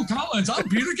 we're Phil Collins, I'm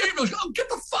Peter Gabriel. Oh, get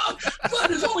the fuck! But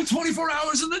there's only 24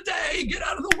 hours in the day. Get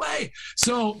out of the way.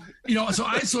 So so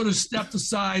I sort of stepped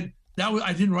aside.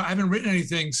 I haven't written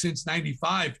anything since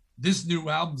 '95. This new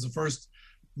album is the first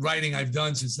writing I've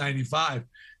done since '95,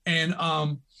 and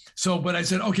but I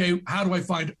said, okay, how do I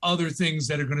find other things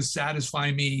that are going to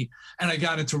satisfy me? And I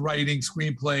got into writing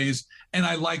screenplays, and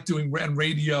I like doing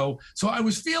radio. So I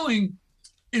was feeling,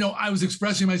 I was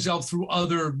expressing myself through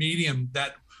other medium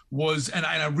that was, and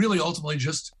I really ultimately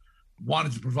just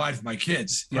wanted to provide for my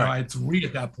kids. Right. I had 3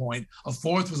 at that point. A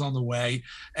 4th was on the way,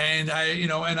 and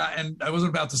I wasn't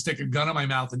about to stick a gun in my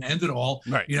mouth and end it all.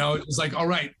 Right. It was like, all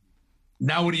right,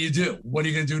 now what do you do? What are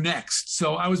you going to do next?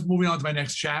 So I was moving on to my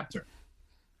next chapter.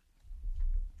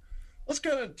 Let's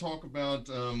kind of talk about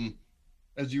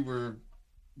as you were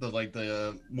the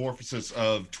morphosis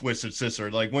of Twisted Sister.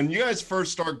 Like when you guys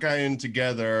first start getting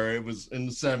together, it was in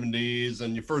the 70s,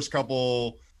 and your first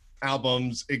couple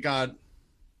albums, it got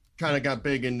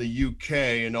big in the UK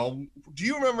and all. Do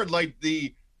you remember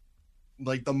the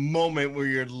moment where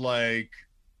you're like,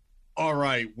 all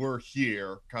right, we're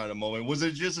here kind of moment? Was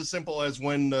it just as simple as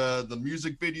when the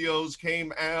music videos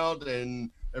came out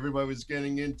and everybody was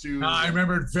getting into? I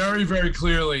remember it very, very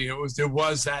clearly. There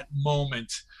was that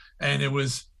moment, and it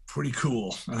was pretty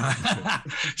cool.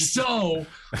 So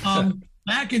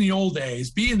back in the old days,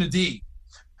 B and the D,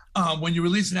 when you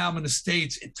release an album in the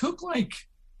States, it took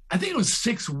I think it was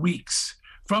 6 weeks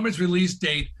from its release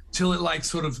date till it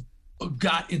sort of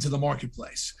got into the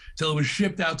marketplace, till it was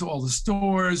shipped out to all the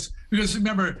stores. Because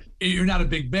remember, you're not a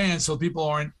big band, so people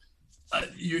aren't,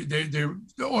 they're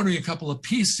ordering a couple of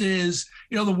pieces,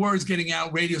 the word's getting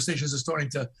out, radio stations are starting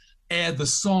to add the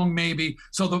song maybe.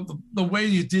 So the way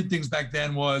you did things back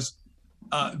then was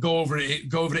go over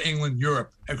to England,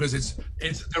 Europe, because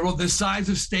they're all the size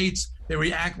of states, they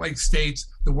react like states,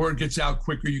 the word gets out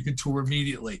quicker, you can tour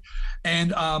immediately.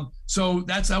 And so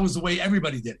that was the way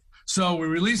everybody did it. So we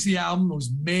released the album, it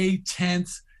was May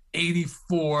 10th,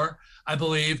 84, I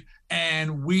believe,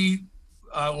 and we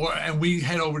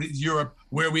head over to Europe,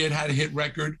 where we had a hit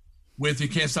record with You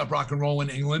Can't Stop Rock and Roll in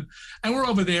England. And we're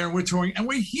over there, we're touring, and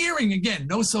we're hearing, again,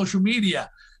 no social media.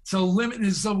 So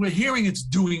we're hearing it's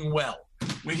doing well.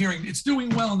 we're hearing it's doing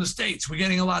well in the States. We're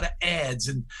getting a lot of ads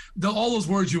and all those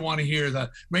words you want to hear. The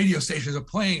radio stations are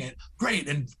playing it. Great.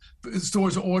 And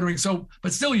stores are ordering. So,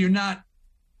 but still you're not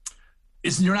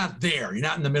there. You're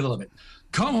not in the middle of it.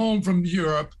 Come home from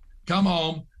Europe,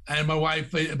 and my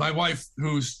wife,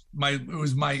 who's my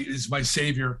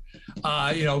savior,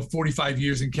 45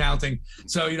 years and counting.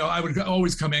 So, I would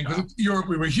always come in because Europe,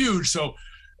 we were huge. So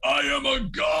I am a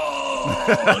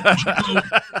god.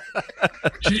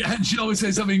 She'd always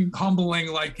say something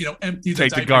humbling like, empty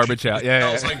take the garbage out.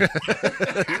 Yeah. Like,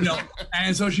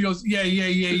 and so she goes, yeah.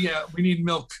 We need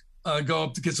milk. Go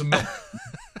up to get some milk.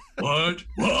 What?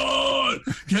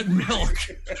 Get milk.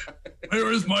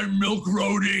 Where is my milk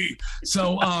roadie?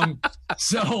 So I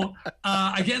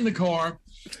get in the car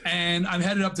and I'm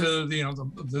headed up to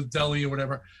the deli or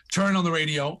whatever, turn on the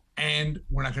radio, and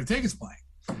We're Not Gonna Take It's playing.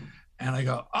 And I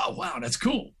go, oh, wow, that's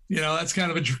cool. That's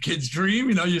kind of a kid's dream.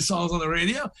 Your songs on the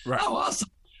radio. Right. Oh, awesome.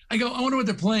 I go, I wonder what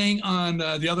they're playing on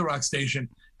the other rock station.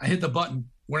 I hit the button.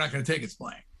 We're Not Gonna Take It's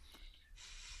playing.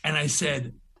 And I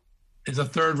said, it's a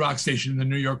third rock station in the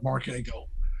New York market.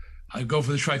 I go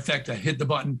for the trifecta, hit the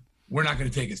button. We're Not Gonna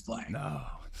Take It's playing. No.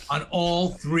 On all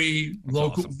three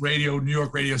local awesome. New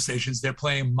York radio stations, they're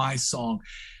playing my song.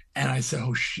 And I said,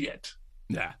 oh, shit.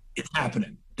 Yeah. It's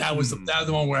happening. That was the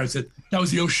one where I said, that was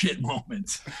the oh, shit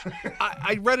moment.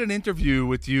 I read an interview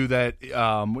with you that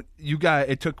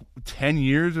it took 10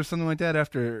 years or something like that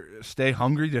after Stay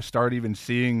Hungry to start even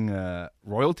seeing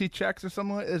royalty checks or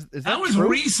something like that. Is that was true?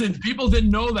 Recent. People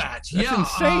didn't know that. That's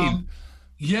insane.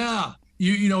 Yeah.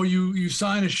 You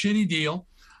sign a shitty deal,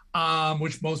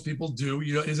 which most people do.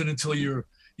 Isn't until you're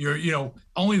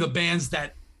only the bands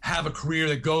that have a career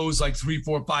that goes like 3,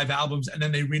 4, 5 albums and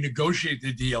then they renegotiate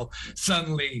the deal.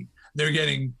 Suddenly they're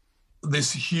getting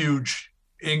this huge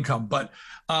income. But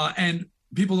and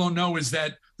people don't know is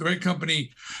that the record company,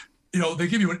 they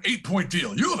give you an 8-point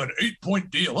deal. You have an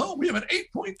 8-point deal. Oh, we have an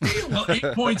 8-point deal. Well, 8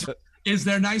 points is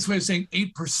their nice way of saying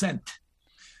 8%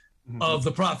 of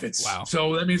the profits. Wow.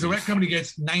 So that means the record company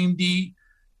gets 92%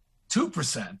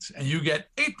 and you get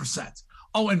 8%.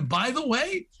 Oh, and by the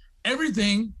way,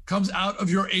 everything comes out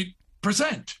of your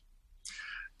 8%.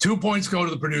 2 points go to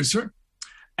the producer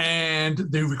and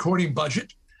the recording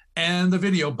budget and the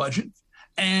video budget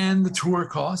and the tour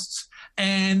costs.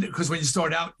 And because when you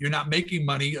start out, you're not making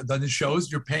money on the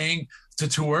shows, you're paying to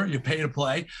tour, you pay to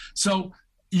play. So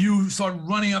you start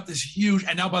running up this huge,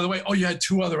 and now, by the way, you had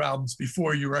 2 other albums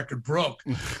before your record broke.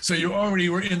 So you already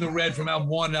were in the red from album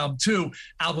 1 and album 2.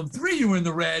 Album 3, you were in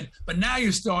the red, but now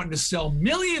you're starting to sell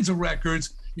millions of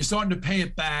records. You're starting to pay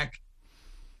it back.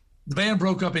 The band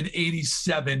broke up in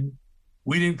 87.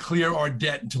 We didn't clear our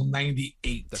debt until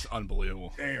 98. That's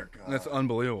unbelievable. Dear God. That's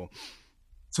unbelievable.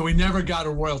 So we never got a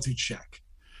royalty check.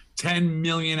 10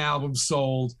 million albums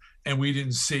sold, and we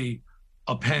didn't see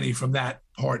a penny from that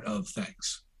part of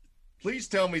things. Please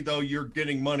tell me, though, you're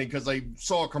getting money, because I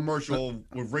saw a commercial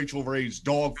with Rachel Ray's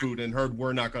dog food and heard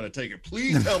We're Not Going to Take It.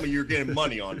 Please tell me you're getting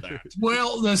money on that.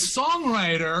 Well, the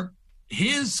songwriter,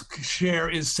 his share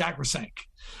is sacrosanct.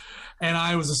 And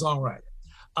I was a songwriter.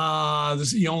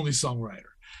 This is the only songwriter.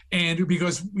 And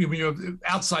because when you're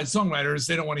outside songwriters,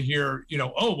 they don't want to hear,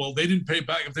 oh, well, they didn't pay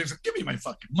back. If they say, give me my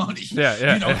fucking money.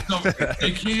 Yeah. So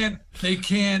they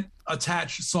can't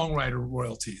attach songwriter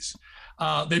royalties.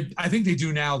 I think they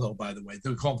do now, though, by the way.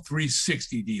 They're called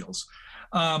 360 deals.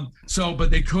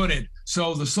 But they couldn't.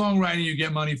 So the songwriting you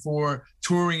get money for,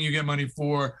 touring you get money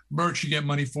for, merch you get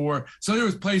money for. So there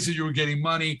was places you were getting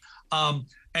money,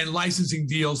 and licensing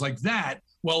deals like that.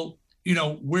 Well,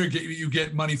 you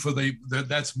get money for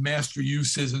that's master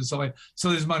uses and so on. So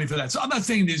there's money for that. So I'm not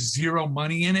saying there's zero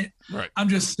money in it. Right. I'm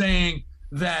just saying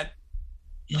that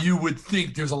you would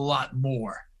think there's a lot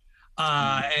more.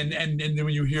 And then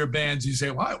when you hear bands, you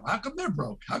say, "Why? How come they're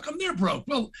broke? How come they're broke?"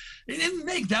 Well, they didn't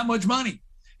make that much money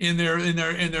in their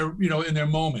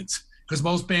moments, because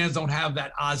most bands don't have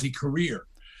that Ozzy career.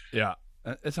 Yeah,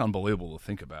 it's unbelievable to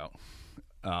think about.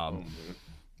 Go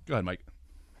ahead, Mike.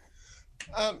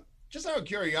 Just out of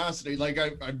curiosity, like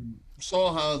I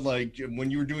saw how, like, when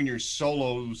you were doing your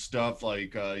solo stuff,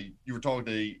 like you were talking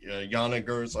to Yannick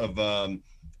of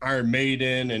Iron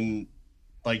Maiden, and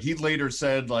like he later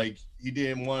said like he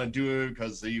didn't want to do it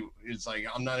because it's like,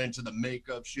 I'm not into the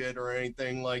makeup shit or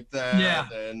anything like that. Yeah.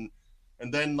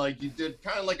 And then like you did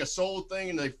kind of like a solo thing,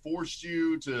 and they forced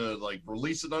you to like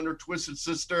release it under Twisted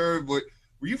Sister. Were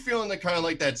you feeling the kind of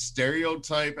like that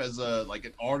stereotype as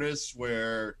an artist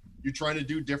where you're trying to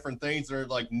do different things? They're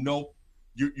like, nope,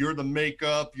 you're the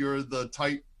makeup, you're the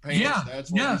tight pants. Yeah,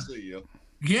 that's what we see you.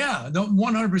 Yeah, no,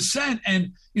 100%.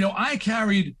 And I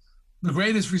carried the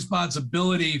greatest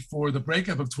responsibility for the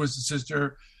breakup of Twisted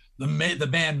Sister, the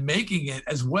band making it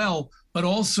as well, but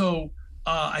also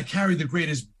I carried the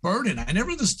greatest burden. I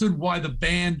never understood why the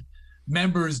band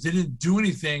members didn't do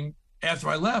anything after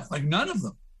I left. Like none of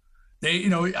them.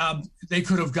 They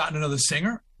could have gotten another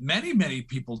singer. Many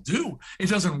people do. It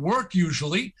doesn't work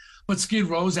usually, but Skid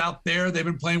Row's out there. They've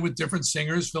been playing with different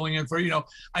singers, filling in for,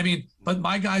 but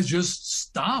my guys just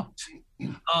stopped.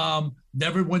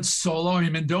 Never went solo. I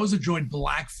mean, Mendoza joined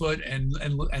Blackfoot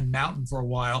and Mountain for a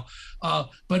while.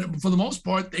 But for the most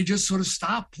part, they just sort of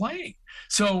stopped playing.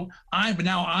 So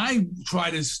I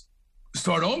try to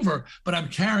start over, but I'm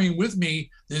carrying with me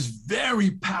this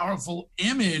very powerful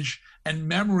image and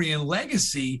memory and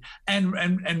legacy and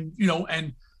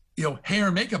hair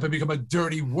and makeup have become a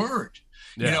dirty word,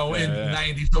 in the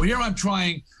 90s. So here I'm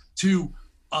trying to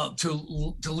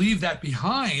leave that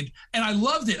behind, and I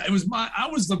loved it. I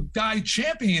was the guy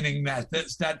championing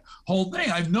that whole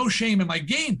thing. I have no shame in my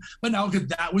game, but now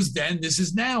that was then, this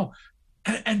is now,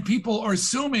 and people are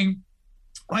assuming,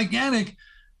 like Yannick,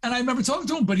 and I remember talking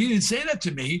to him, but he didn't say that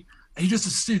to me. He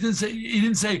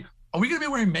didn't say, "Are we going to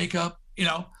be wearing makeup?"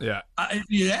 Yeah. If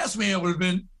you asked me, I would have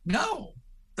been, "No,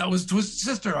 that was Twisted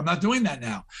Sister. I'm not doing that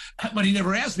now." But he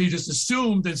never asked me. He just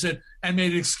assumed and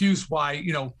made an excuse why,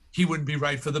 he wouldn't be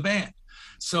right for the band.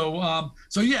 So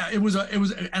yeah, it was,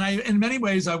 and in many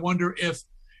ways, I wonder if,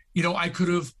 I could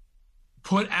have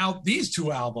put out these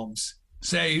two albums,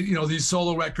 say, these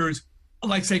solo records,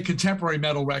 like say contemporary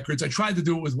metal records. I tried to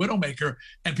do it with Widowmaker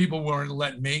and people weren't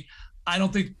letting me. I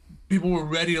don't think people were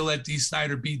ready to let Dee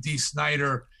Snider be Dee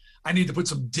Snider. I need to put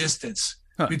some distance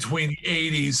between the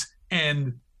 80s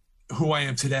and who I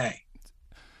am today.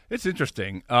 It's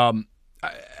interesting.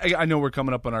 I know we're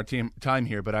coming up on our time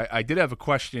here, but I did have a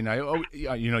question.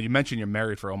 You mentioned you're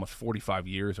married for almost 45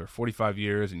 years,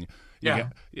 and you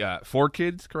got 4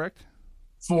 kids, correct?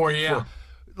 4, yeah. 4.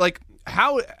 Like,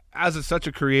 how, as such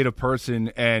a creative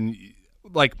person, and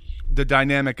like the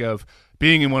dynamic of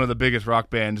being in one of the biggest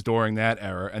rock bands during that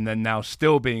era, and then now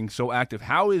still being so active,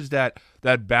 how is that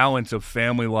balance of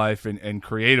family life and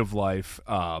creative life?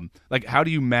 Like, how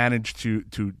do you manage to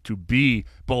be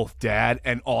both dad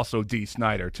and also Dee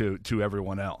Snider to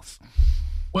everyone else?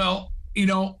 Well,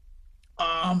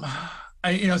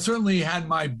 I certainly had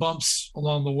my bumps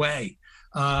along the way.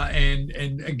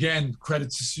 And again,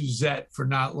 credit to Suzette for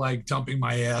not dumping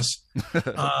my ass.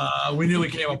 We nearly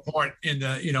came apart in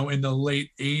the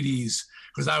late 80s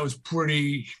because I was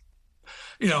pretty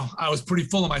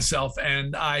full of myself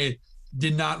and I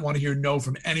did not want to hear no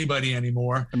from anybody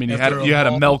anymore. I mean, you had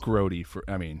a milk roadie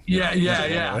Yeah.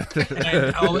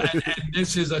 And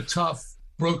this is a tough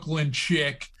Brooklyn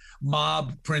chick,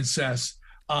 mob princess.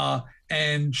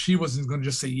 And she wasn't going to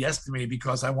just say yes to me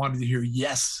because I wanted to hear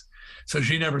yes. So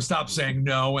she never stopped saying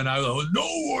no, and I go, "No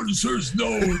one says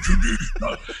no to this."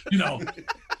 I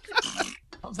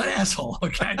was an asshole.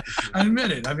 Okay, I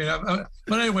admit it. I mean,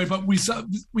 but anyway,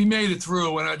 we made it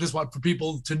through, and I just want for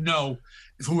people to know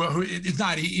who it's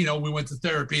not. We went to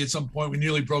therapy at some point. We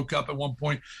nearly broke up at one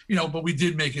point. But we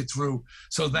did make it through.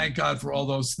 So thank God for all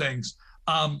those things.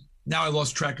 Now I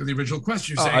lost track of the original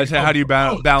question. I said, how do you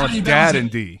balance dad and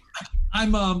Dee?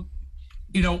 I'm,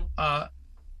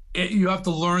 you have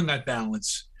to learn that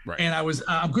balance. Right. And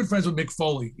I'm good friends with Mick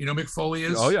Foley. You know Mick Foley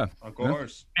is? Oh yeah, of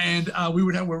course. And we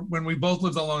would have, when we both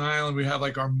lived on Long Island, we have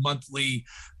our monthly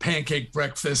pancake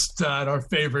breakfast at our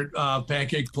favorite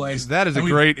pancake place. That is a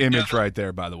great image right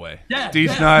there, by the way. Yeah, Dee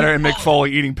Snider and Mick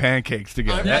Foley eating pancakes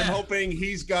together. I'm hoping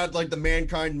he's got the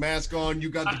Mankind mask on.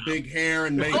 You got the big hair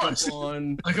and makeup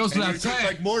on. That goes without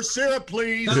saying. More syrup,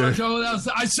 please.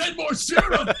 I said more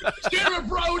syrup. Syrup,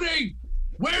 Brody.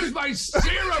 Where's my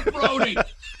syrup, Brody?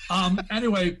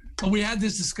 Anyway, but we had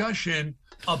this discussion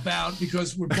about,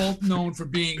 because we're both known for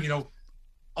being,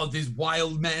 these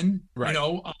wild men, right.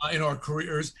 In our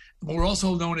careers, but we're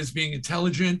also known as being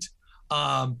intelligent,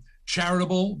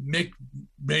 charitable. Mick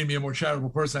made me a more charitable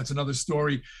person. That's another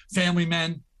story. Family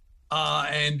men,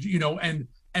 and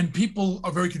people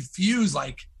are very confused.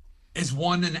 Is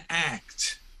one an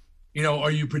act?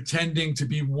 Are you pretending to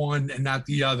be one and not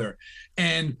the other?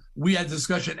 And we had a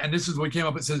discussion, and this is what came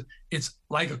up. It says it's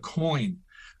like a coin.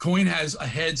 Coin has a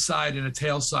head side and a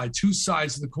tail side, 2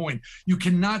 sides of the coin. You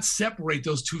cannot separate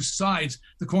those 2 sides.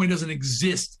 The coin doesn't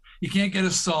exist. You can't get a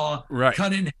saw,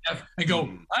 cut it in half, and go,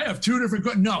 I have 2 different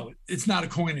coins. No, it's not a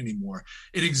coin anymore.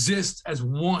 It exists as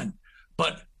one,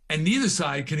 and neither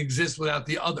side can exist without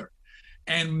the other.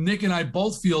 And Nick and I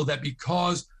both feel that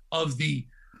because of the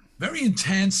very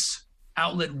intense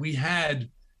outlet we had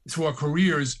through our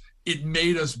careers, it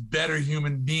made us better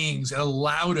human beings. It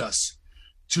allowed us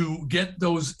to get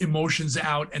those emotions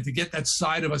out and to get that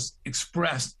side of us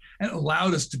expressed, and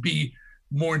allowed us to be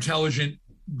more intelligent,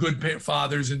 good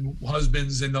fathers and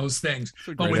husbands and those things.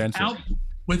 But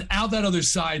without that other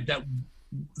side, that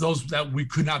we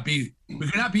could not be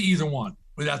either one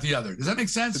without the other. Does that make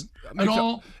sense at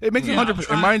all? It makes 100%. It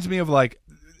reminds me of like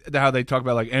how they talk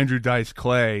about like Andrew Dice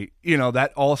Clay. You know,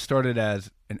 that all started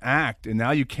as an act, and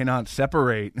now you cannot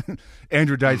separate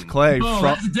Andrew Dice Clay from.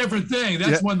 That's a different thing.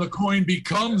 That's when the coin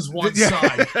becomes one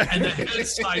side, and the head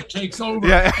side takes over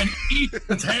and eats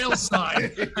the tail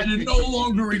side, and it no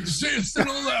longer exists. And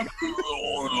all that,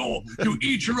 you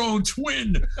eat your own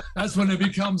twin. That's when it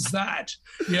becomes that.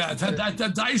 Yeah,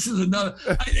 that Dice is another.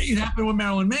 It happened with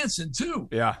Marilyn Manson too.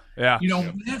 Yeah. You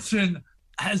know, Manson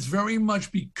has very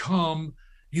much become.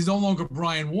 He's no longer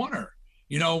Brian Warner.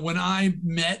 You know, when I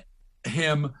met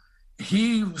him,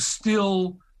 he was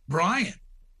still Brian.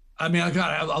 I mean,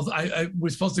 I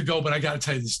was supposed to go, but I got to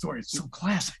tell you the story. It's so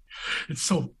classic. It's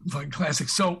so fucking classic.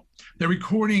 So they're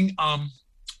recording,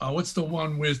 what's the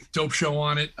one with Dope Show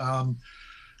on it?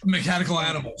 Mechanical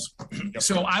Animals.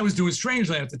 So I was doing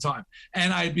Strangeland at the time,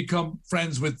 and I had become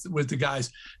friends with the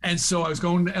guys. And so I was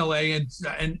going to LA,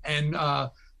 and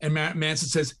Manson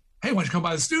says, "Hey, why don't you come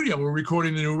by the studio? We're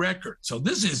recording the new record." So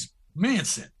this is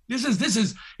Manson. This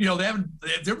is you know,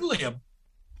 they're really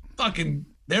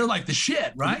they're like the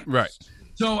shit, right? Right.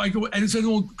 So I go, and he said,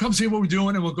 "Well, come see what we're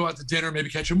doing, and we'll go out to dinner, maybe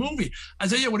catch a movie." I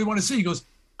said, "Yeah, what do you want to see?" He goes,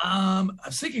 I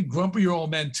was thinking Grumpy Your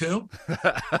Old Men too.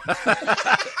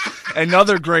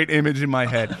 Another great image in my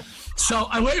head. So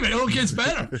wait a minute, it gets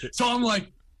better. So I'm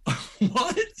like,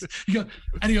 what? He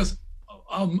goes,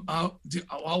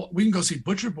 we can go see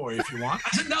Butcher Boy if you want. I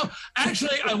said, no,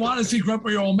 actually, I want to see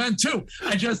Grumpy Your Old Men too.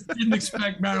 I just didn't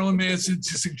expect Marilyn Manson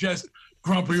to suggest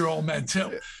Grumpy Your Old Men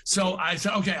too. So I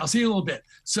said, okay, I'll see you in a little bit.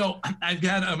 So I'm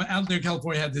out there in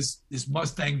California, I had this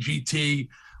Mustang GT,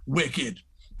 wicked,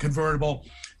 convertible,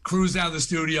 cruise down to the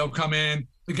studio, come in,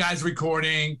 the guy's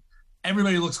recording.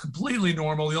 Everybody looks completely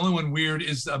normal. The only one weird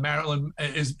is Marilyn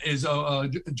is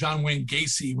John Wayne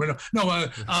Gacy.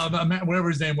 Whatever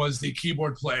his name was, the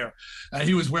keyboard player.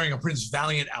 He was wearing a Prince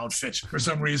Valiant outfit for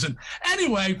some reason.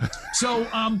 Anyway, so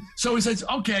he says,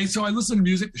 okay. So I listen to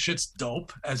music. The shit's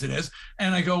dope as it is,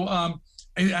 and I go,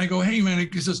 hey man.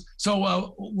 He says, so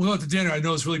we'll go out to dinner. I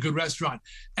know it's a really good restaurant.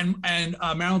 And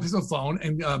Marilyn picks up the phone,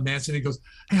 and Manson, he goes,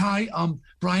 hey, hi,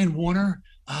 Brian Warner.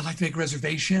 I'd like to make a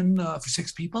reservation for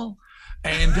 6 people.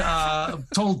 And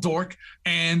total dork.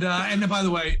 And by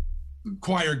the way,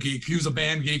 choir geek. He was a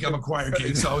band geek. I'm a choir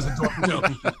geek, so I was a dork too.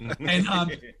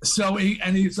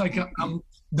 And he's like,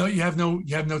 no, you have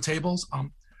no tables.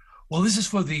 Well, this is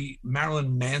for the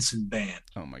Marilyn Manson band.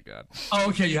 Oh my God. Oh,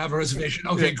 okay. You have a reservation.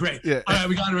 Okay, great. Yeah. All right,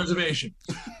 we got a reservation.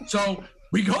 So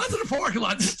we go into the parking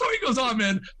lot. The story goes on,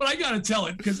 man, but I got to tell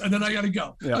it and then I got to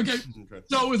go. Yeah. Okay.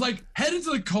 So it was like head into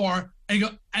the car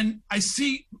and I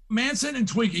see Manson and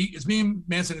Twiggy. It's me and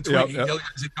Manson and Twiggy. Yep.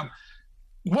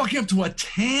 Walking up to a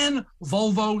tan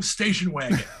Volvo station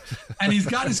wagon, and he's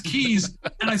got his keys.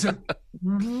 And I said,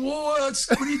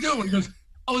 what are you doing? He goes,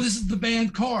 oh, this is the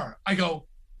band car. I go,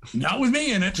 not with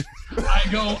me in it.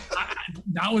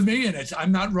 Not with me in it.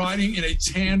 I'm not riding in a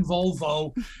tan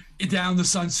Volvo down the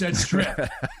Sunset Strip.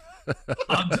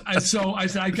 So I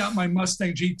said, I got my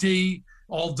Mustang GT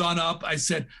all done up. I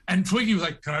said, and Twiggy was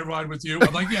like, can I ride with you?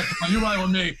 I'm like, yeah, come on, you ride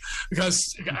with me,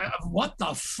 because what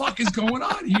the fuck is going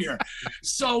on here?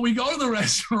 So we go to the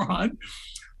restaurant.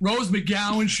 Rose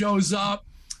McGowan shows up.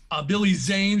 Billy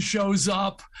Zane shows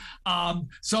up.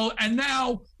 And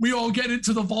now we all get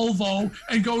into the Volvo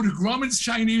and go to Grumman's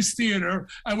Chinese Theater,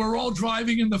 and we're all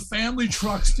driving in the family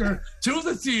truckster to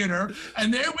the theater.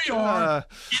 And there we are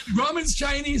in Grumman's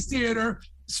Chinese Theater,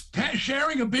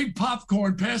 sharing a big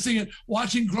popcorn, passing it,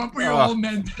 watching Grumpy Your Old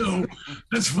Men 2.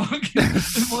 It's one of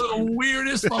the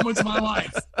weirdest moments of my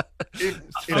life. If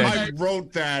I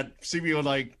wrote that, CB would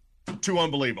like, too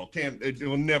unbelievable. It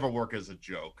will never work as a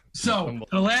joke. So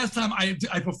the last time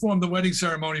I performed the wedding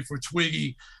ceremony for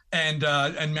Twiggy, and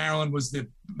Marilyn was the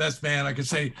best man, I could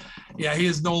say, yeah, he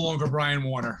is no longer Brian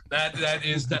Warner. That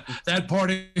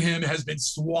part of him has been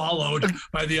swallowed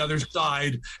by the other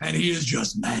side, and he is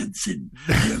just Manson.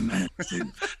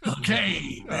 Manson.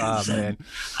 Okay, Manson. Man.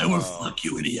 I will fuck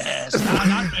you in the ass.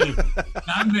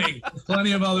 Not me. There's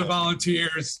plenty of other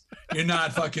volunteers. You're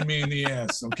not fucking me in the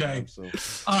ass, okay? Absolutely.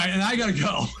 All right, and I gotta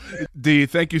go. Dee,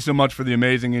 thank you so much for the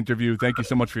amazing interview. Thank you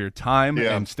so much for your time,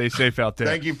 and stay safe out there.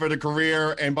 Thank you for the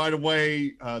career. And by the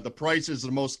way, The Price is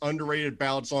the most underrated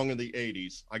ballad song in the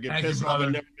 80s. I get pissed off it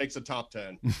never makes a top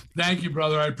 10. Thank you,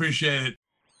 brother. I appreciate it.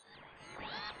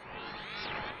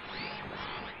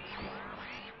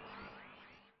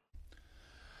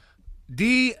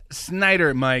 Dee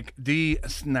Snider, Mike. Dee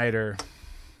Snider.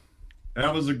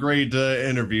 That was a great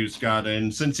interview, Scott.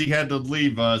 And since he had to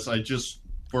leave us, I just,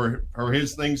 for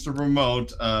his things to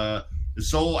promote,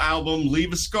 his solo album,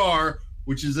 Leave a Scar,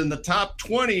 which is in the top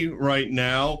 20 right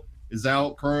now, is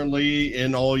out currently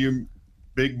in all your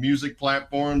big music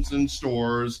platforms and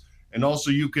stores. And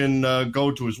also you can go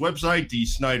to his website,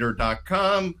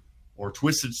 deesnider.com or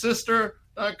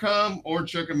twistedsister.com, or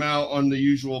check him out on the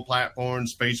usual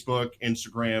platforms, Facebook,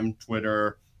 Instagram,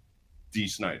 Twitter, Dee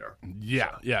Snider.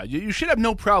 Yeah. You should have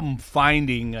no problem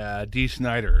finding Dee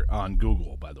Snider on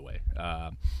Google, by the way.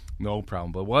 No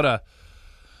problem. But what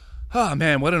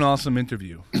an awesome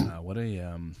interview.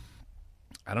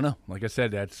 I don't know. Like I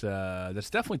said, that's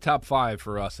definitely top 5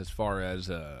 for us as far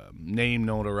as name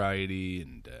notoriety,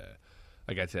 and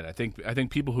like I said, I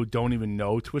think people who don't even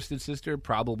know Twisted Sister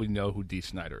probably know who Dee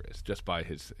Snider is just by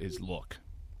his look.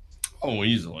 Oh,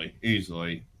 easily.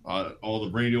 All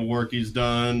the radio work he's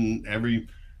done,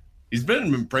 he's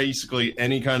been in basically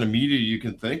any kind of media you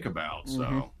can think about.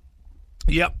 So,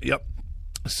 Yep.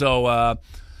 So,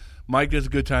 Mike, this is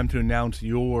a good time to announce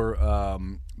your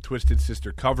Twisted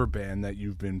Sister cover band that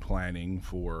you've been planning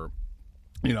for.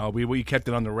 We kept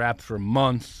it on the wraps for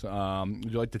months.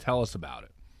 Would you like to tell us about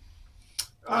it?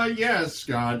 Yes,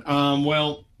 Scott.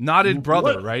 Knotted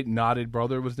Brother, right? Knotted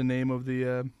Brother was the name of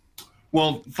the.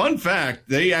 Well, fun fact: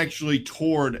 they actually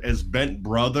toured as Bent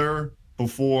Brother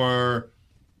before.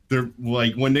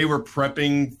 When they were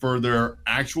prepping for their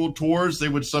actual tours, they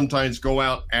would sometimes go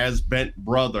out as Bent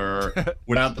Brother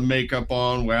without the makeup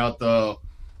on, without the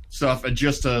stuff, and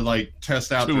just to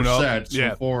test out their sets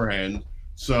beforehand.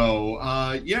 So,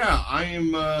 I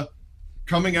am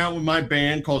coming out with my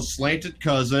band called Slanted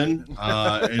Cousin.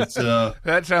 It's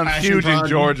that sounds huge in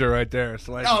Georgia, right there.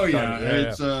 Slanted Cousin.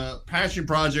 It's a passion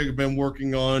project I've been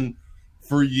working on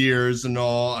for years and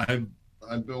all. I've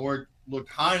looked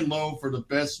high and low for the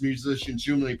best musicians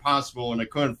humanly possible, and I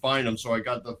couldn't find them, so I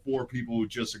got the 4 people who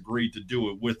just agreed to do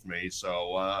it with me.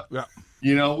 So,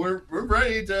 we're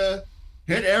ready to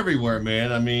hit everywhere,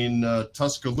 man. I mean,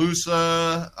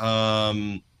 Tuscaloosa,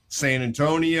 San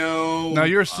Antonio. Now,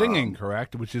 you're singing,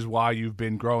 correct? Which is why you've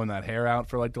been growing that hair out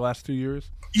for the last 2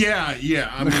 years? Yeah.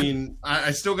 I mean,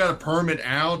 I still got a permit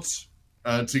out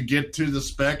to get to the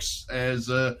specs as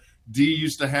Dee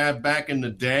used to have back in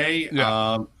the day.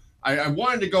 Yeah. I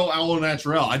wanted to go all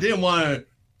natural. I didn't want to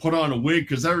put on a wig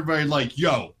because everybody's like,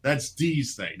 yo, that's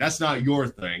Dee's thing. That's not your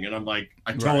thing. And I'm like,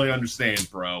 I totally understand,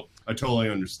 bro. I totally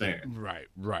understand. Right.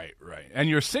 And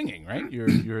you're singing, right?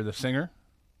 You're the singer?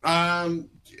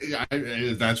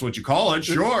 That's what you call it,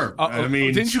 sure. I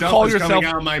mean, didn't you call yourself coming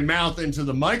out of my mouth into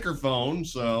the microphone?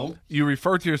 So you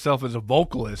refer to yourself as a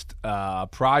vocalist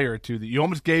prior to the. You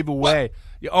almost gave away. What?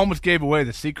 You almost gave away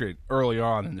the secret early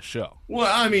on in the show.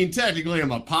 Well, I mean, technically,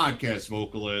 I'm a podcast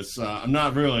vocalist. I'm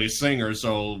not really a singer,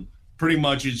 so pretty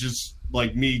much it's just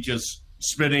like me just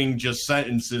spitting just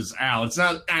sentences out. It's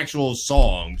not actual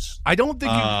songs. I don't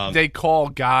think they call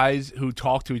guys who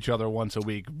talk to each other once a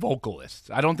week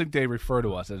vocalists. I don't think they refer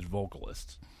to us as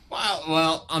vocalists.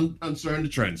 Well, I'm starting to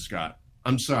trend, Scott.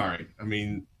 I'm sorry. I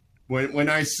mean, when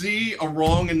I see a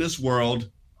wrong in this world,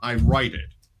 I write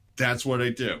it. That's what I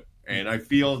do. And I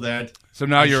feel that. So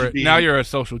now you're a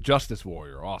social justice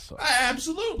warrior, also.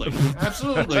 Absolutely.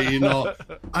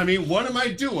 I mean, what am I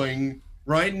doing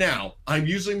right now? I'm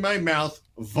using my mouth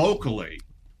vocally,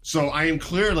 so I am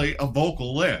clearly a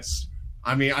vocalist.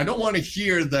 I mean, I don't want to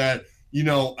hear that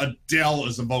Adele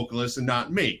is a vocalist and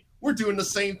not me. We're doing the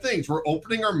same things. We're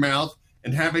opening our mouth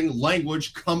and having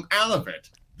language come out of it.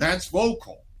 That's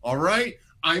vocal. All right.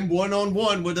 I'm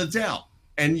one-on-one with Adele,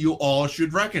 and you all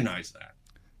should recognize that.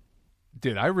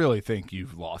 Dude, I really think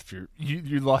you've lost you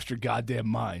lost your goddamn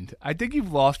mind. I think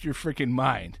you've lost your freaking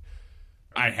mind.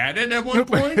 I had it at one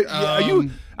point.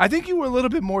 I think you were a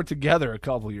little bit more together a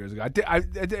couple years ago. I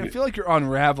feel like you're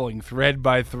unraveling thread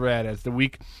by thread as the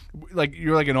week. Like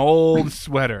you're like an old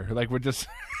sweater. Like we're just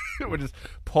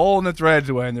pulling the threads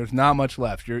away, and there's not much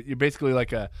left. You're basically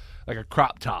like a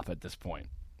crop top at this point.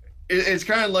 It's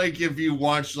kind of like if you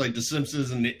watch like The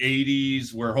Simpsons in the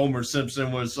 80s where Homer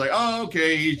Simpson was like, oh,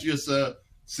 okay, he's just a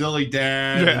silly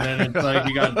dad. Yeah. And then it's like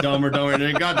he got dumber. And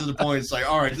then it got to the point, it's like,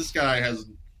 all right, this guy has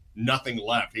nothing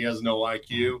left. He has no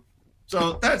IQ.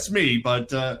 So that's me.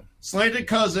 But Slanted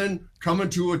Cousin coming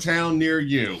to a town near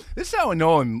you. This is how I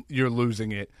know you're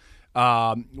losing it.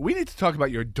 We need to talk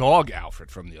about your dog outfit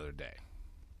from the other day.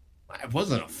 It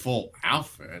wasn't a full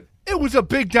outfit. It was a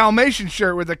big Dalmatian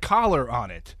shirt with a collar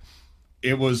on it.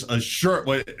 It was a shirt.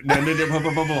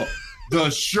 The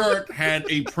shirt had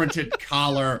a printed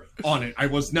collar on it. I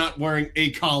was not wearing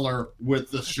a collar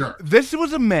with the shirt. This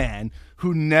was a man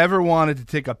who never wanted to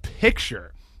take a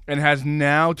picture and has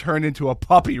now turned into a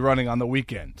puppy running on the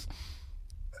weekends.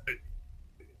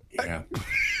 Yeah.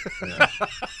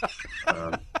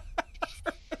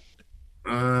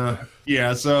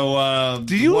 Yeah. So,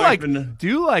 do you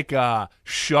like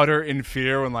shudder in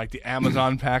fear when like the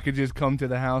Amazon packages come to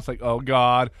the house? Like, oh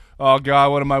God,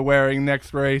 what am I wearing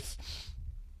next race?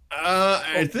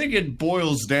 I think it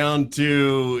boils down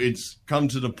to it's come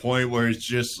to the point where it's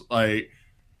just like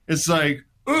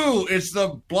ooh, it's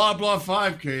the blah blah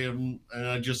 5K, and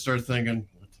I just start thinking,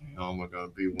 what the hell am I going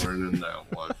to be wearing in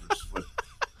that one?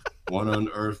 What on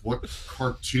earth? What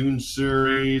cartoon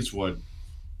series? What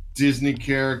Disney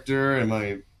character? Am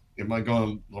I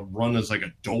going to run as like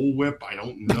a Dole Whip? I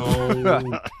don't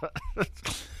know.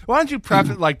 Why don't you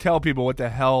tell people what the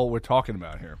hell we're talking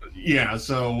about here? Yeah.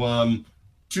 So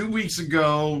 2 weeks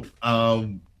ago,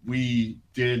 we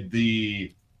did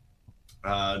the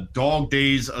Dog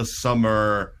Days of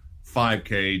Summer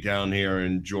 5K down here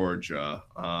in Georgia.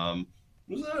 It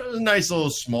was a nice little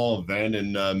small event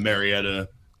in Marietta,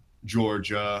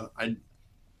 Georgia. I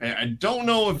don't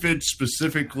know if it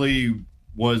specifically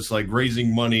was like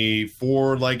raising money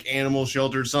for like animal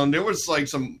shelter or something. There was like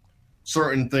some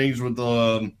certain things with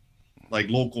the like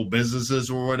local businesses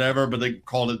or whatever, but they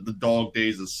called it the Dog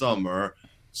Days of Summer.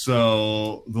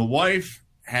 So the wife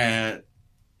had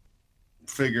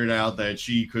figured out that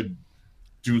she could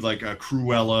do like a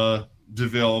Cruella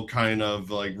DeVille kind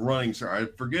of like running. So I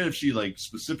forget if she like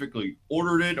specifically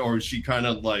ordered it or she kind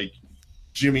of like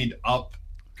jimmied up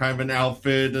kind of an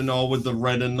outfit and all with the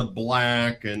red and the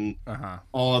black and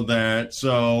all of that.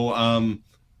 So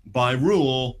by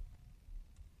rule,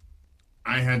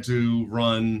 I had to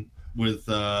run with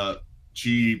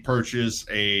she purchased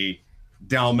a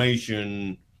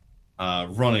Dalmatian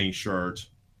running shirt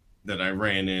that I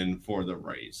ran in for the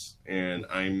race. And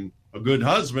I'm a good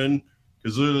husband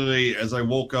because literally as I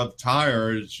woke up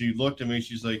tired, she looked at me,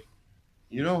 she's like,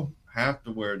 you don't have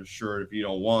to wear the shirt if you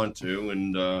don't want to.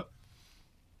 And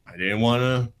I didn't want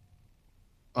to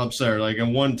upset her. Like,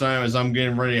 and one time as I'm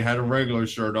getting ready, I had a regular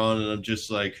shirt on and I'm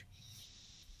just like,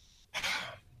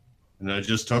 and I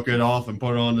just took it off and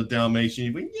put it on the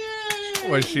Dalmatian. Went, yay!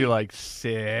 Was she like,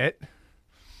 sit,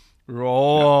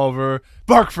 roll over,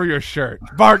 bark for your shirt,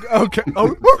 bark? Okay,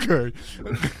 oh, okay.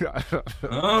 I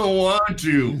don't want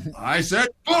to. I said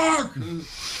bark.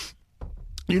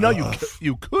 You know,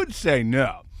 you could say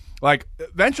no. Like,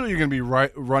 eventually you're going to be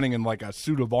running in, like, a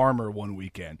suit of armor one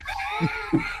weekend.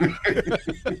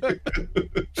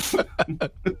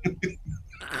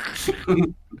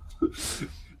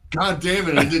 God damn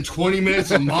it, I did 20 minutes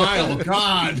a mile.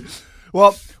 God.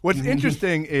 Well, what's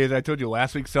interesting is, I told you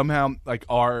last week, somehow, like,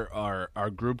 our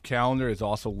group calendar is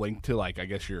also linked to, like, I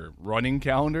guess your running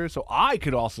calendar. So I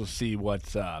could also see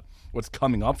what's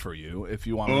coming up for you if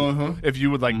you want if you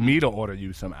would like me to order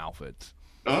you some outfits.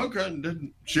 Okay,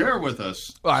 share with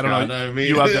us. Well, I don't Scott. know. I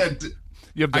mean,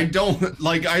 I don't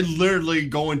like. I literally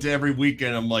go into every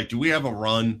weekend. I'm like, do we have a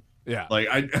run? Yeah. Like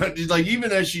I like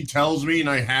even as she tells me, and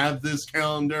I have this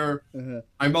calendar.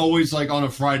 I'm always like on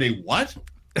a Friday. What?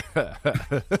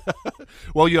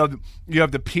 Well, you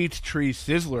have the Peachtree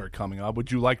Sizzler coming up.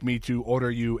 Would you like me to order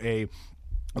you a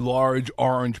large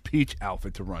orange peach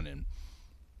outfit to run in?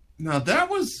 Now, that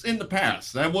was in the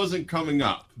past. That wasn't coming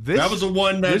up. That was the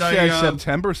one that this says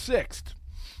September 6th.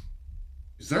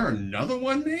 Is there another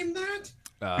one named that?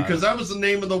 Because that was the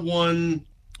name of the one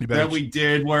that we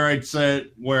did where I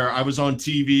was on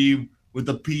TV with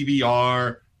the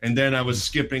PBR, and then I was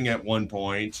skipping at one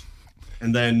point.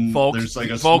 And then there's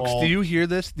like a do you hear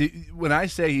this? When I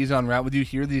say he's on route, would you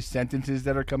hear these sentences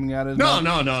that are coming out of his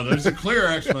mouth? No. There's a clear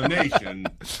explanation.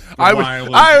 I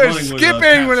was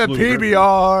skipping with a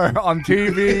PBR on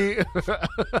TV.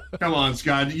 Come on,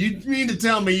 Scott. You mean to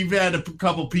tell me you've had a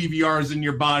couple PBRs in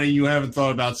your body and you haven't thought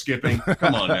about skipping?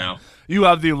 Come on now. You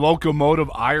have the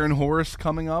Locomotive Iron Horse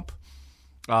coming up.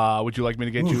 Would you like me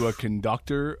to get you a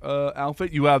conductor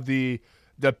outfit? You have the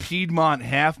Piedmont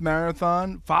Half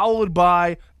Marathon, followed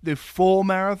by the full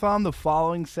marathon the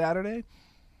following Saturday.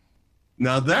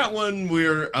 Now that one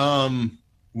we're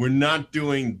not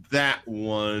doing that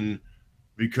one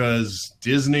because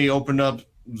Disney opened up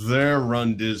their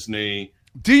Run Disney.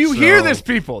 Do you hear this,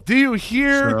 people? Do you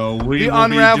hear the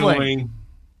unraveling?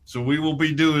 So we will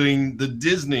be doing the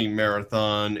Disney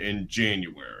Marathon in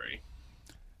January.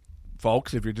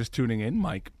 Folks, if you're just tuning in,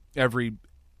 Mike, every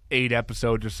 8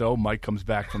 episodes or so, Mike comes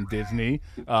back from Disney.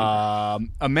 A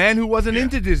man who wasn't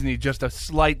into Disney just a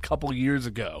slight couple years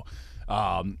ago.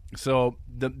 So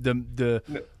the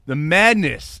the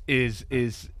madness is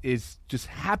just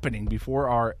happening before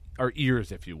our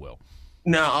ears, if you will.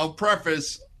 Now, I'll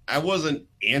preface, I wasn't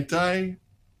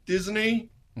anti-Disney,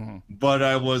 but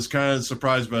I was kind of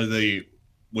surprised by the,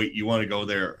 wait, you want to go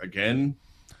there again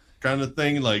kind of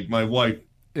thing? Like, my wife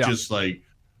just like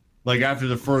after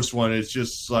the first one, it's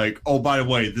just like, oh, by the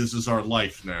way, this is our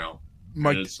life now.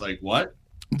 Mike, and it's like, what?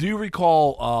 Do you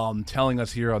recall telling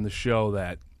us here on the show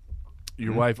that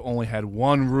your wife only had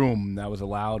one room that was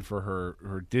allowed for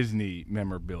her Disney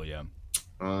memorabilia?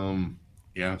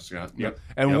 Yeah, Scott. Yep.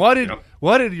 And what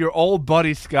did your old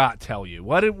buddy Scott tell you?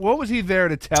 What was he there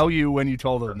to tell you when you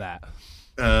told him that?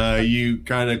 You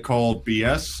kind of called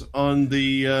BS on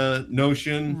the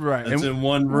notion right. that's and in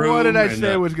one room. What did I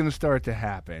say was going to start to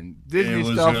happen?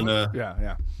 Disney stuff.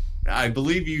 Yeah. I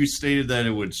believe you stated that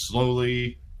it would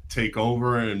slowly take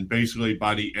over, and basically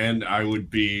by the end, I would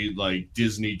be like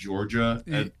Disney Georgia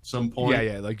at some point.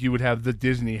 Yeah. Like you would have the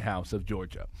Disney House of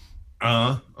Georgia.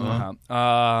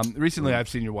 Recently, I've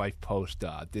seen your wife post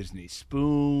Disney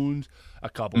spoons, a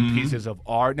couple pieces of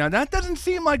art. Now, that doesn't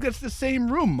seem like that's the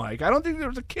same room, Mike. I don't think there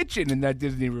was a kitchen in that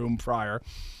Disney room prior.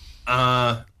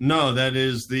 No, that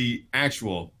is the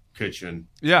actual kitchen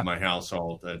in my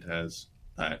household that has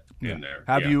that in there.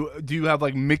 Do you have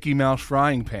like Mickey Mouse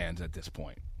frying pans at this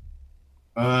point?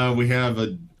 We have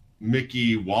a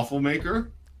Mickey waffle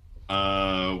maker.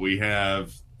 We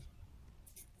have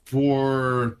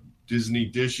 4 Disney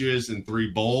dishes and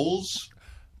 3 bowls.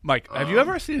 Mike, have you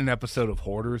ever seen an episode of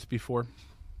Hoarders before?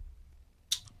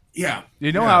 Yeah.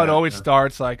 You know how it always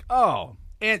starts like, oh,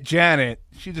 Aunt Janet,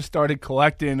 she just started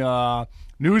collecting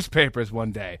newspapers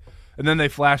one day. And then they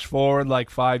flash forward like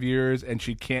 5 years and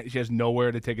she has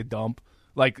nowhere to take a dump.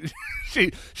 Like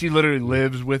she literally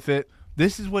lives with it.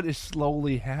 This is what is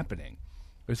slowly happening.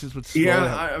 This is what's slowly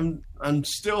happening. I'm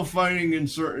still finding in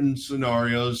certain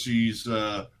scenarios she's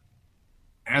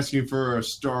asking for a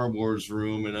Star Wars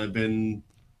room, and I've been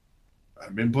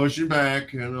pushing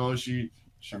back. You know, she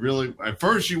really, at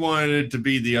first she wanted it to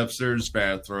be the upstairs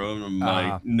bathroom. I'm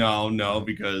like, no,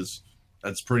 because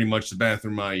that's pretty much the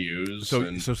bathroom I use.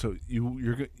 So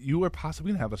you are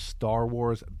possibly gonna have a Star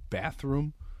Wars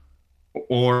bathroom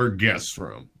or guest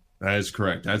room. That is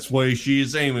correct. That's what she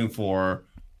is aiming for.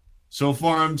 So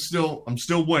far, I'm still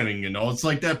winning. You know, it's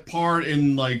like that part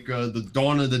in like the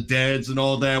Dawn of the Deads and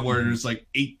all that, where there's like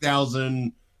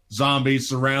 8,000 zombies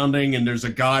surrounding, and there's a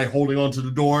guy holding onto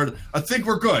the door. I think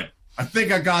we're good. I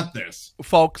think I got this,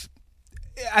 folks.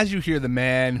 As you hear the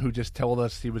man who just told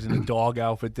us he was in a dog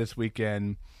outfit this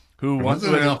weekend, it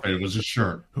wasn't an outfit; it was a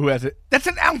shirt. Who has it? That's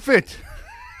an outfit.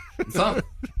 It's not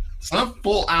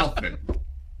full outfit.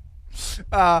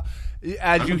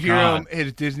 As you hear him,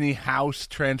 his Disney house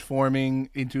transforming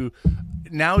into,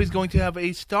 now he's going to have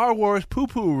a Star Wars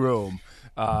poo-poo room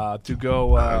to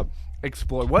go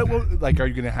explore. What like, are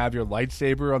you going to have your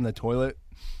lightsaber on the toilet?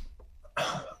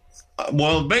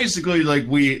 Well, basically, I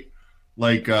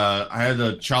had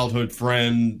a childhood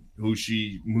friend who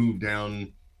she moved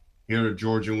down here to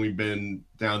Georgia, and we've been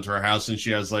down to her house, and she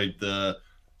has like the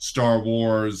Star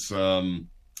Wars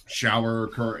shower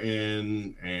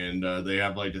curtain, and they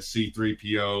have like the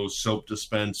C-3PO soap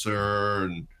dispenser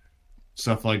and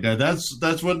stuff like that.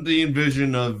 That's what the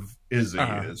envision of Izzy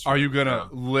is. Are you gonna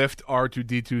lift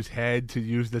R2-D2's head to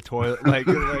use the toilet? Like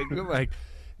are you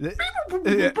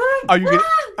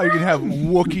gonna have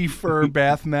Wookiee fur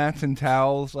bath mats and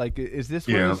towels? Like, is this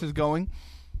where this is going?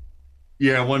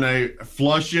 Yeah, when I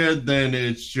flush it, then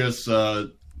it's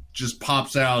just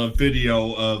pops out a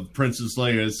video of Princess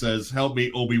Leia that says, "Help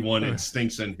me, Obi-Wan, it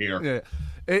stinks in here." Yeah.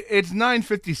 It's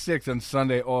 9:56 on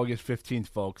Sunday, August 15th,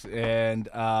 folks. And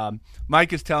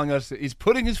Mike is telling us that he's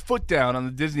putting his foot down on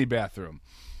the Disney bathroom.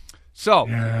 So,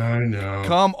 yeah, I know.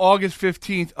 Come August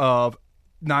 15th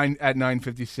at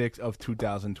 9:56 of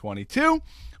 2022,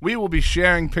 we will be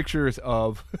sharing pictures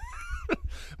of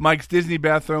Mike's Disney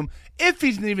bathroom, if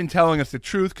he's even telling us the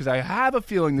truth, because I have a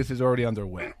feeling this is already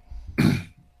underway.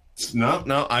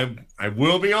 No, I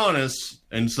will be honest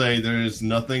and say there is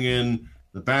nothing in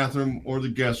the bathroom or the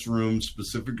guest room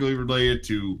specifically related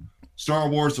to Star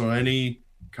Wars or any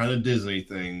kind of Disney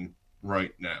thing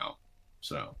right now.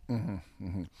 So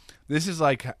This is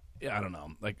like, I don't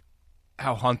know, like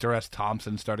how Hunter S.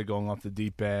 Thompson started going off the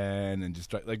deep end, and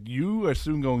just like, you are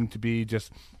soon going to be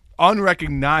just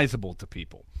unrecognizable to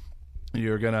people.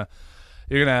 You're gonna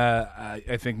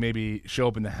I think maybe show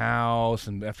up in the house,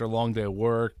 and after a long day of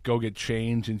work, go get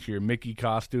changed into your Mickey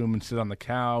costume and sit on the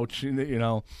couch. You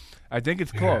know, I think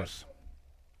it's close.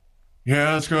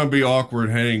 Yeah, it's going to be awkward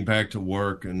heading back to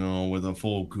work and with a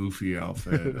full Goofy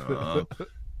outfit.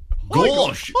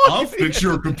 Gosh, I'll fix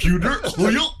your computer.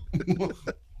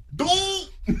 This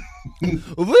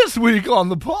week on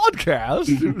the podcast,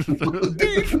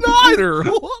 Dee Snider.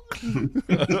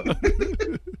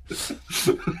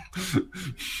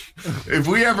 If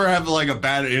we ever have like a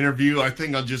bad interview, I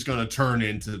think I'm just going to turn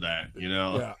into that, you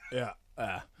know? Yeah.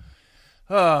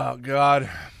 Oh, God.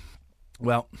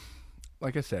 Well,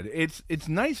 like I said, it's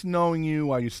nice knowing you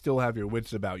while you still have your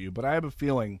wits about you, but I have a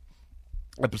feeling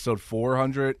episode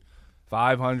 400,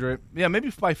 500, yeah,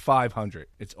 maybe by 500,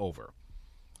 it's over.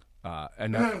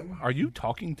 And are you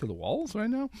talking to the walls right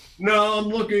now? No, I'm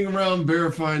looking around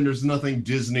verifying there's nothing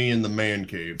Disney in the man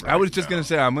cave. I was just going to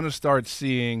say, I'm going to start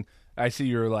seeing, I see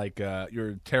your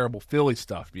your terrible Philly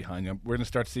stuff behind you. We're going to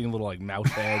start seeing little like mouse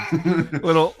heads,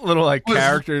 little like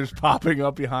characters popping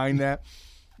up behind that.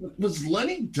 Was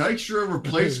Lenny Dykstra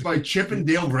replaced by Chip and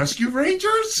Dale Rescue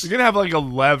Rangers? You're going to have like a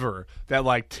lever that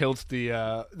like tilts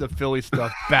the Philly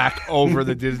stuff back over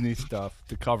the Disney stuff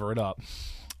to cover it up.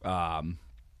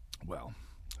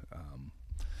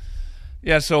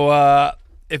 Yeah, so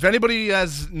if anybody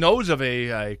knows of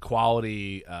a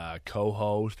quality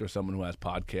co-host or someone who has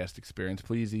podcast experience,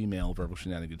 please email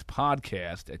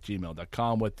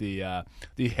verbalshenaniganspodcast@gmail.com with the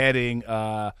heading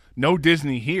 "No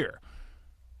Disney Here."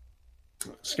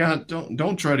 Scott,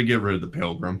 don't try to get rid of the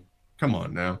Pilgrim. Come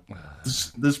on now.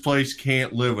 This place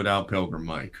can't live without Pilgrim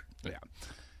Mike. Yeah.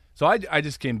 So I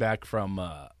just came back from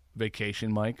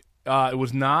vacation, Mike. It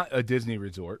was not a Disney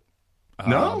resort.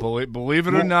 No? Believe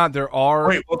it or not, there are...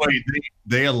 Wait,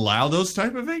 they allow those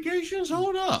type of vacations?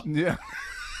 Hold up. Yeah.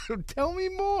 Tell me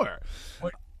more.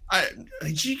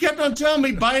 She kept on telling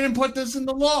me Biden put this in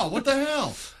the law. What the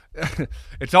hell?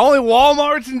 It's only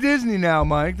Walmarts and Disney now,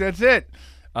 Mike. That's it.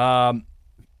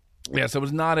 Yeah, so it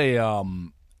was not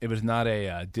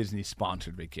a Disney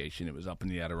sponsored vacation. It was up in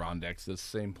the Adirondacks, the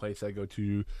same place I go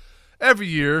to every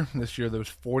year. This year there was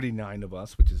 49 of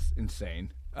us, which is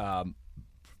insane.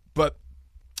 But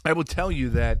I will tell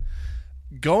you that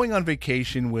going on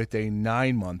vacation with a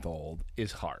 9-month-old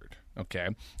is hard. Okay,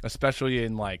 especially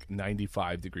in like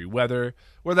 95-degree weather,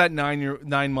 where that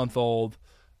 9-month-old.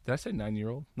 Did I say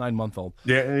 9-year-old? 9-month-old.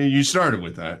 Yeah, you started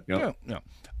with that. Yep. Yeah.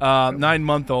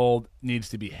 9-month-old needs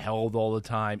to be held all the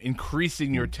time,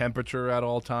 increasing your temperature at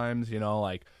all times. You know,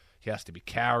 like he has to be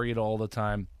carried all the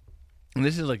time. And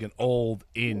this is like an old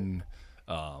inn.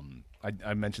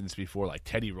 I mentioned this before. Like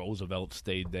Teddy Roosevelt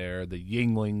stayed there. The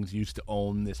Yinglings used to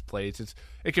own this place.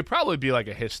 It could probably be like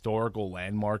a historical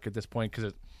landmark at this point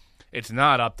because it's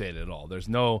not updated at all. There's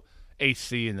no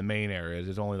AC in the main areas.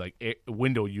 There's only like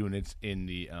window units in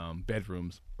the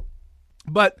bedrooms.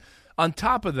 But on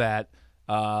top of that,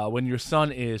 when your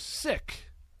son is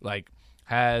sick, like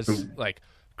has like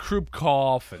croup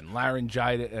cough and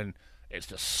laryngitis, and it's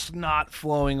just snot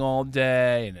flowing all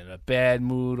day and in a bad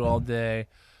mood all day.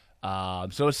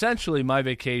 So essentially, my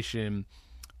vacation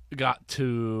got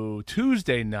to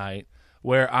Tuesday night,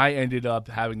 where I ended up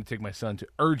having to take my son to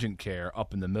urgent care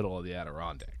up in the middle of the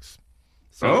Adirondacks.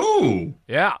 So,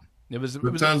 yeah,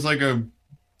 it sounds like a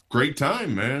great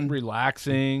time, man.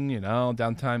 Relaxing,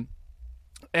 downtime.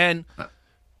 And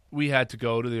we had to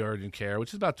go to the urgent care, which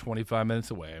is about 25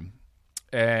 minutes away.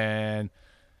 And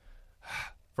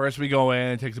first we go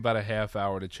in, it takes about a half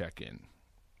hour to check in.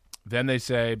 Then they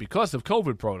say, because of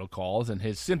COVID protocols and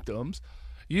his symptoms,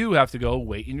 you have to go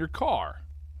wait in your car.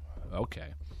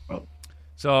 Okay. Oh.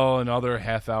 So another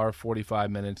half hour, 45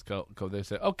 minutes go. They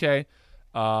say, okay,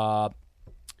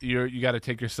 you got to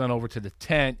take your son over to the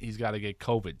tent. He's got to get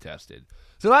COVID tested.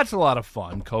 So that's a lot of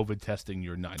fun, COVID testing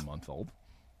your 9-month-old.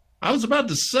 I was about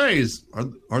to say,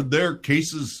 are there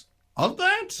cases of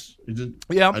that?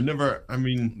 Yeah.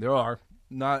 There are.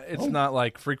 It's not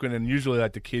like frequent, and usually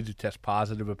like the kids who test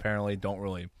positive apparently don't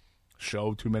really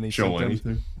show too many symptoms.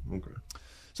 Anything? Okay.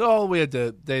 So we had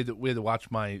to watch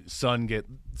my son get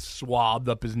swabbed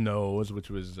up his nose, which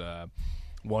was a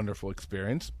wonderful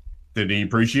experience. Did he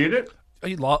appreciate it?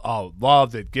 He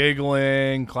loved it,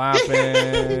 giggling,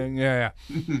 clapping, yeah.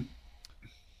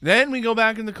 Then we go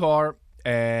back in the car,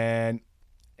 and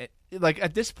like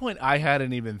at this point, I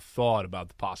hadn't even thought about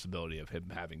the possibility of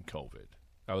him having COVID.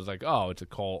 I was like, oh, it's a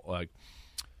cold,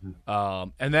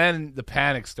 and then the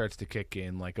panic starts to kick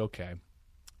in. Like, okay,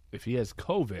 if he has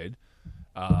COVID,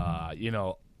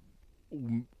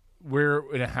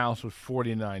 we're in a house with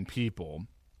 49 people,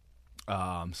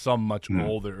 some much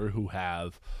older who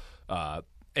have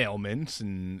ailments,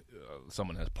 and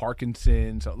someone has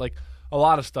Parkinson's, so like a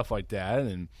lot of stuff like that.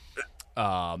 And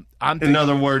in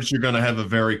other words, you're going to have a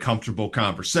very comfortable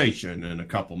conversation in a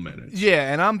couple minutes.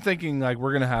 Yeah, and I'm thinking like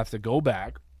we're going to have to go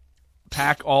back,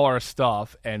 pack all our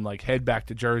stuff, and like head back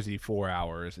to Jersey 4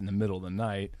 hours in the middle of the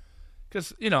night.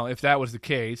 Because, if that was the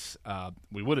case,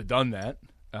 we would have done that.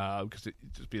 because it'd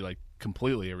just be like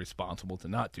completely irresponsible to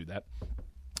not do that.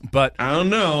 But I don't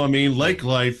know. I mean, lake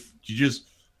life,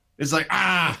 it's like,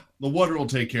 the water will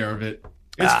take care of it.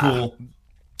 It's cool.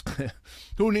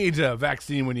 Who needs a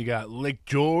vaccine when you got Lake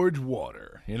George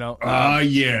water, you know?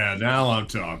 Yeah, now I'm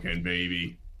talking,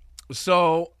 baby.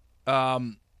 So,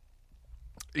 an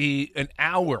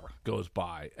hour goes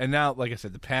by, and now, like I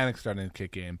said, the panic's starting to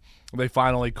kick in. They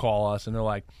finally call us, and they're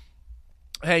like,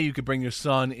 hey, you could bring your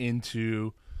son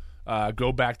into,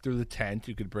 go back through the tent.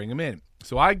 You could bring him in.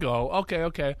 So I go,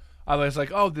 okay. I was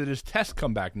like, oh, did his test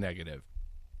come back negative?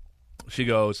 She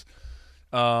goes,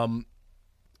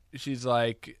 she's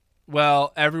like,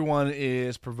 well, everyone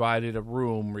is provided a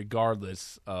room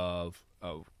regardless of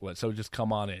what, so just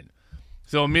come on in.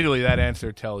 So immediately that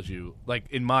answer tells you, like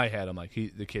in my head, I'm like,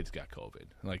 the kid's got COVID.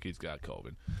 Like he's got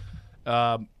COVID.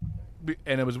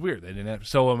 And it was weird. They didn't have,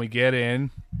 so when we get in,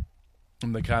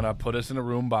 and they kind of put us in a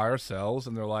room by ourselves,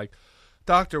 and they're like,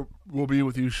 doctor, we'll be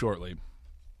with you shortly.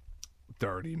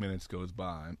 30 minutes goes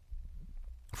by.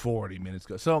 40 minutes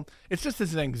goes. So it's just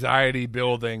this anxiety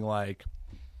building, like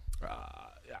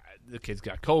the kid's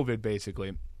got COVID,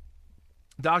 basically.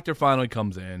 Doctor finally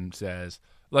comes in, says,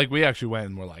 like, we actually went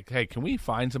and we're like, hey, can we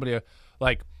find somebody?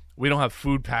 Like, we don't have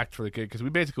food packed for the kid because we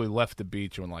basically left the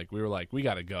beach and like we were like, we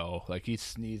got to go. Like, he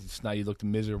sneezed, snot, he looked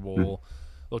miserable,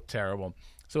 looked terrible.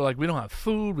 So, like, we don't have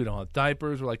food, we don't have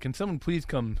diapers. We're like, can someone please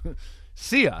come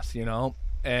see us, you know?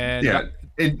 And yeah,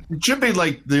 it should be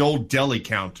like the old deli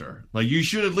counter. Like, you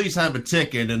should at least have a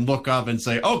ticket and look up and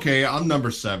say, okay, I'm number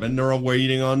 7. They're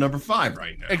waiting on number 5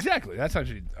 right now. Exactly. That's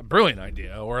actually a brilliant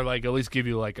idea. Or, like, at least give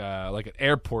you, like an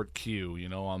airport queue, you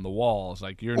know, on the walls.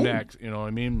 Like, you're next, you know what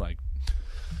I mean? Like,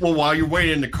 well, while you're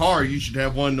waiting in the car, you should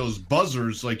have one of those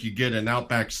buzzers like you get in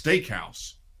Outback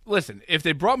Steakhouse. Listen, if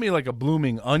they brought me like a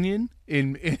blooming onion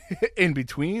in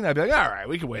between, I'd be like, all right,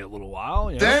 we can wait a little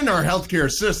while. You know? Then our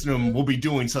healthcare system will be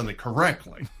doing something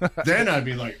correctly. Then I'd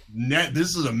be like,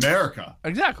 this is America.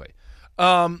 Exactly.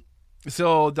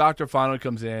 So doctor finally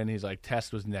comes in. He's like,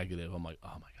 test was negative. I'm like,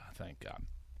 oh, my God, thank God.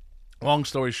 Long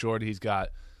story short, he's got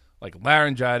like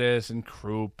laryngitis and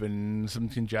croup and some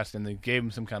congestion. They gave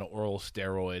him some kind of oral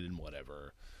steroid and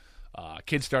whatever.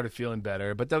 Kid started feeling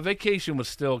better, but the vacation was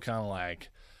still kind of like,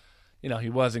 you know,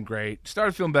 he wasn't great.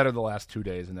 Started feeling better the last 2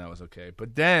 days, and that was okay.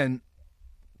 But then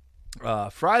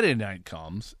Friday night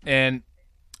comes, and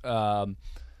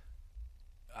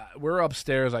we're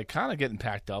upstairs, like, kind of getting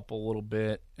packed up a little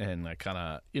bit, and I kind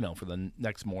of, you know, for the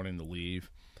next morning to leave.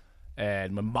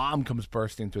 And my mom comes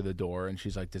bursting through the door, and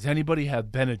she's like, does anybody have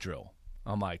Benadryl?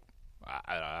 I'm like,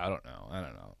 I don't know.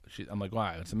 I'm like,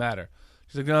 why? What's the matter?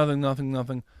 She's like,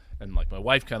 nothing. And, like, my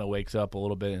wife kind of wakes up a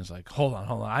little bit and is like, hold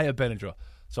on, I have Benadryl.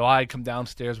 So I come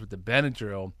downstairs with the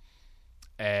Benadryl,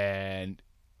 and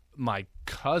my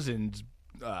cousin's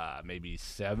maybe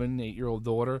 7-8-year-old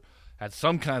daughter had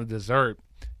some kind of dessert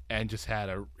and just had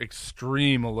an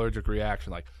extreme allergic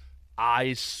reaction, like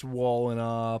eyes swollen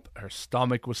up, her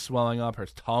stomach was swelling up, her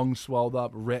tongue swelled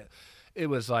up. It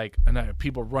was like, and then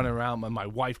people running around. My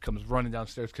wife comes running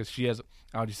downstairs because she has,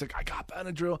 she's like, I got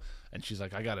Benadryl, and she's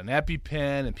like, I got an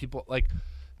EpiPen, and people like,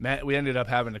 man, we ended up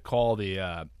having to call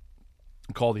the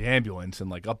ambulance, and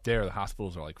like up there the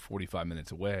hospitals are like 45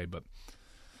 minutes away, but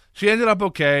she ended up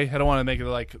okay. I don't want to make it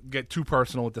like get too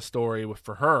personal with the story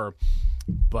for her,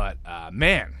 but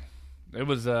man, it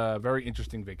was a very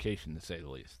interesting vacation to say the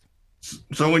least.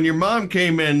 So when your mom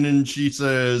came in and she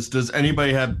says, does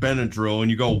anybody have Benadryl?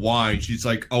 And you go, why? And she's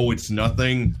like, oh, it's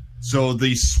nothing. So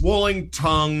the swollen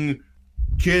tongue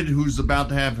kid who's about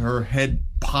to have her head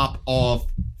pop off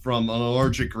from an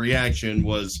allergic reaction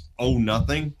was, oh,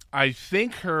 nothing? I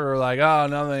think her, like, oh,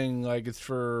 nothing, like, it's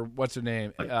for, what's her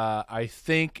name? I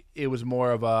think it was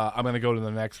more of a, I'm going to go to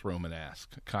the next room and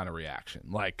ask kind of reaction.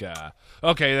 Like,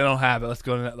 okay, they don't have it. Let's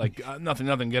go to that. Like,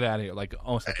 nothing, get out of here. Like,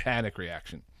 almost a panic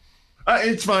reaction.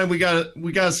 It's fine. We got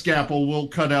a scalpel. We'll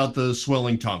cut out the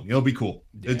swelling tongue. It'll be cool.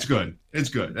 Yeah. It's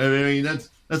good. I mean,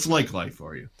 that's like life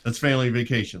for you. That's family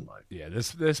vacation life. Yeah,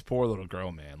 this poor little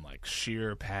girl, man, like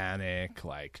sheer panic,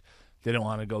 like didn't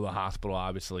want to go to the hospital,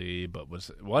 obviously, but was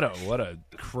what a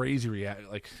crazy reaction.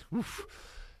 Like, oof.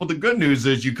 Well, the good news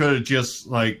is you could have just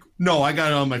like, no, I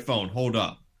got it on my phone. Hold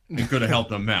up. You could have helped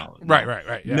them out.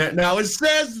 Right. Yeah. Now, it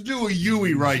says to do a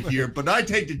Yui right here, but I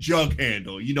take the jug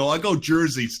handle. You know, I go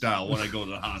Jersey style when I go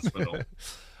to the hospital.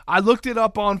 I looked it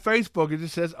up on Facebook. It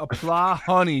just says apply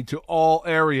honey to all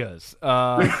areas.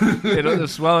 The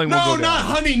swelling will go down. No, not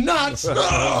honey nuts.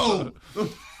 No.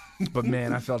 But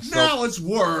man, I felt so. Now it's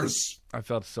worse. I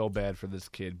felt so bad for this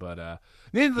kid. But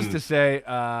needless to say,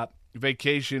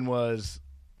 vacation was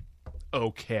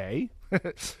okay.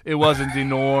 it wasn't the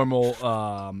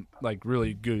normal, like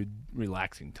really good,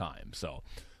 relaxing time. So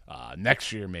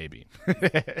next year, maybe.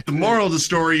 The moral of the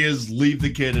story is leave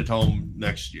the kid at home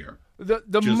next year.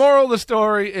 The moral of the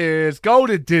story is go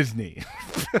to Disney.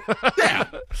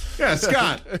 Yeah,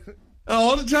 Scott.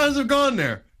 All the times I've gone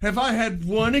there, have I had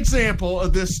one example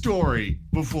of this story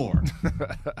before?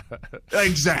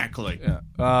 Exactly. Yeah.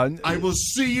 I will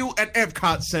see you at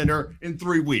Epcot Center in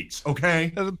 3 weeks,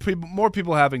 okay? More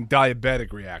people having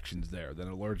diabetic reactions there than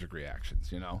allergic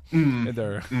reactions, you know?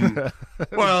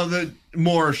 Well, the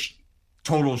more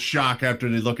total shock after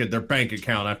they look at their bank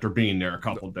account after being there a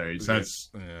couple of days. That's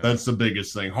the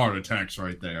biggest thing. Heart attacks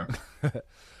right there.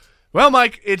 Well,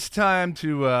 Mike, it's time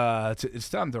to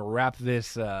wrap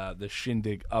this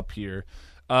shindig up here.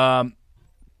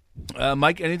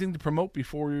 Mike, anything to promote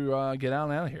before we get out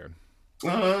of here?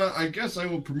 I guess I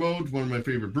will promote one of my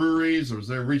favorite breweries. I was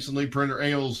there recently, Printer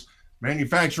Ales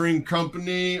Manufacturing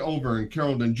Company over in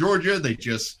Carrollton, Georgia. They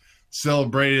just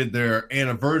celebrated their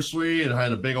anniversary and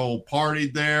had a big old party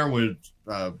there with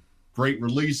great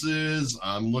releases.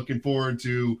 I'm looking forward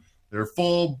to their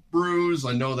fall brews.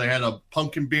 I know they had a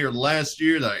pumpkin beer last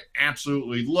year that I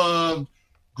absolutely loved.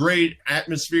 Great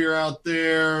atmosphere out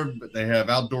there. But they have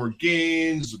outdoor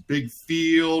games, a big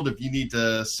field. If you need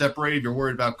to separate, if you're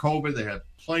worried about COVID, they have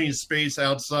plenty of space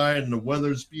outside and the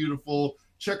weather's beautiful.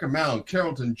 Check them out in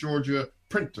Carrollton, Georgia,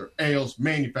 Printer Ales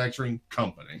Manufacturing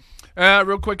Company.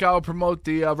 Real quick, I'll promote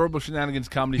the Verbal Shenanigans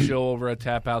comedy show over at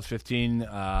Tap House 15.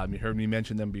 You heard me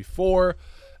mention them before.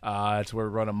 It's where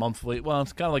we run a monthly. Well,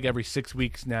 it's kind of like every 6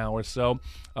 weeks now or so.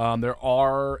 There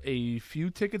are a few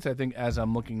tickets. I think as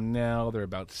I'm looking now, there are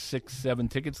about 6-7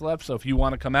 tickets left. So if you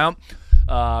want to come out,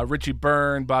 Richie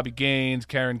Byrne, Bobby Gaines,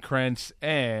 Karen Krentz,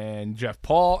 and Jeff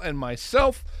Paul, and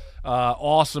myself.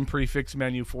 Awesome prefix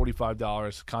menu,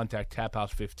 $45. Contact Tap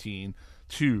House 15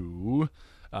 to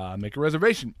make a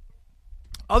reservation.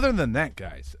 Other than that,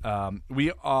 guys,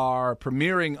 we are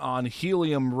premiering on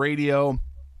Helium Radio.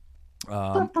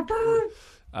 I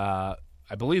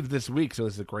believe this week, so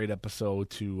this is a great episode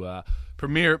to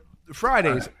premiere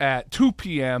Fridays at 2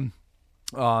 p.m.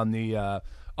 on their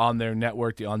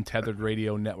network, the Untethered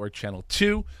Radio Network, Channel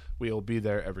 2. We will be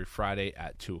there every Friday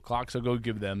at 2 o'clock, so go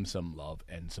give them some love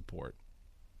and support.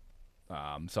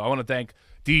 So I want to thank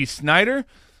Dee Snider.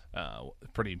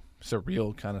 Pretty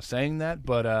surreal kind of saying that,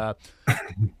 but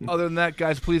other than that,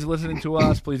 guys, please listen to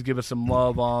us. Please give us some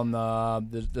love on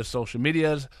the social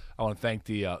medias. I want to thank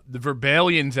the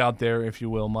Verbalians out there, if you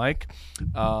will, Mike.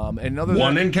 And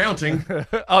and counting.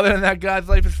 Other than that, guys,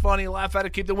 life is funny. Laugh at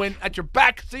it. Keep the wind at your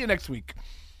back. See you next week.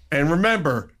 And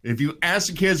remember, if you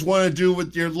ask the kids what to do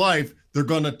with your life, they're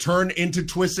going to turn into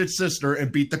Twisted Sister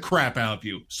and beat the crap out of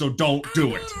you. So don't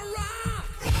do it.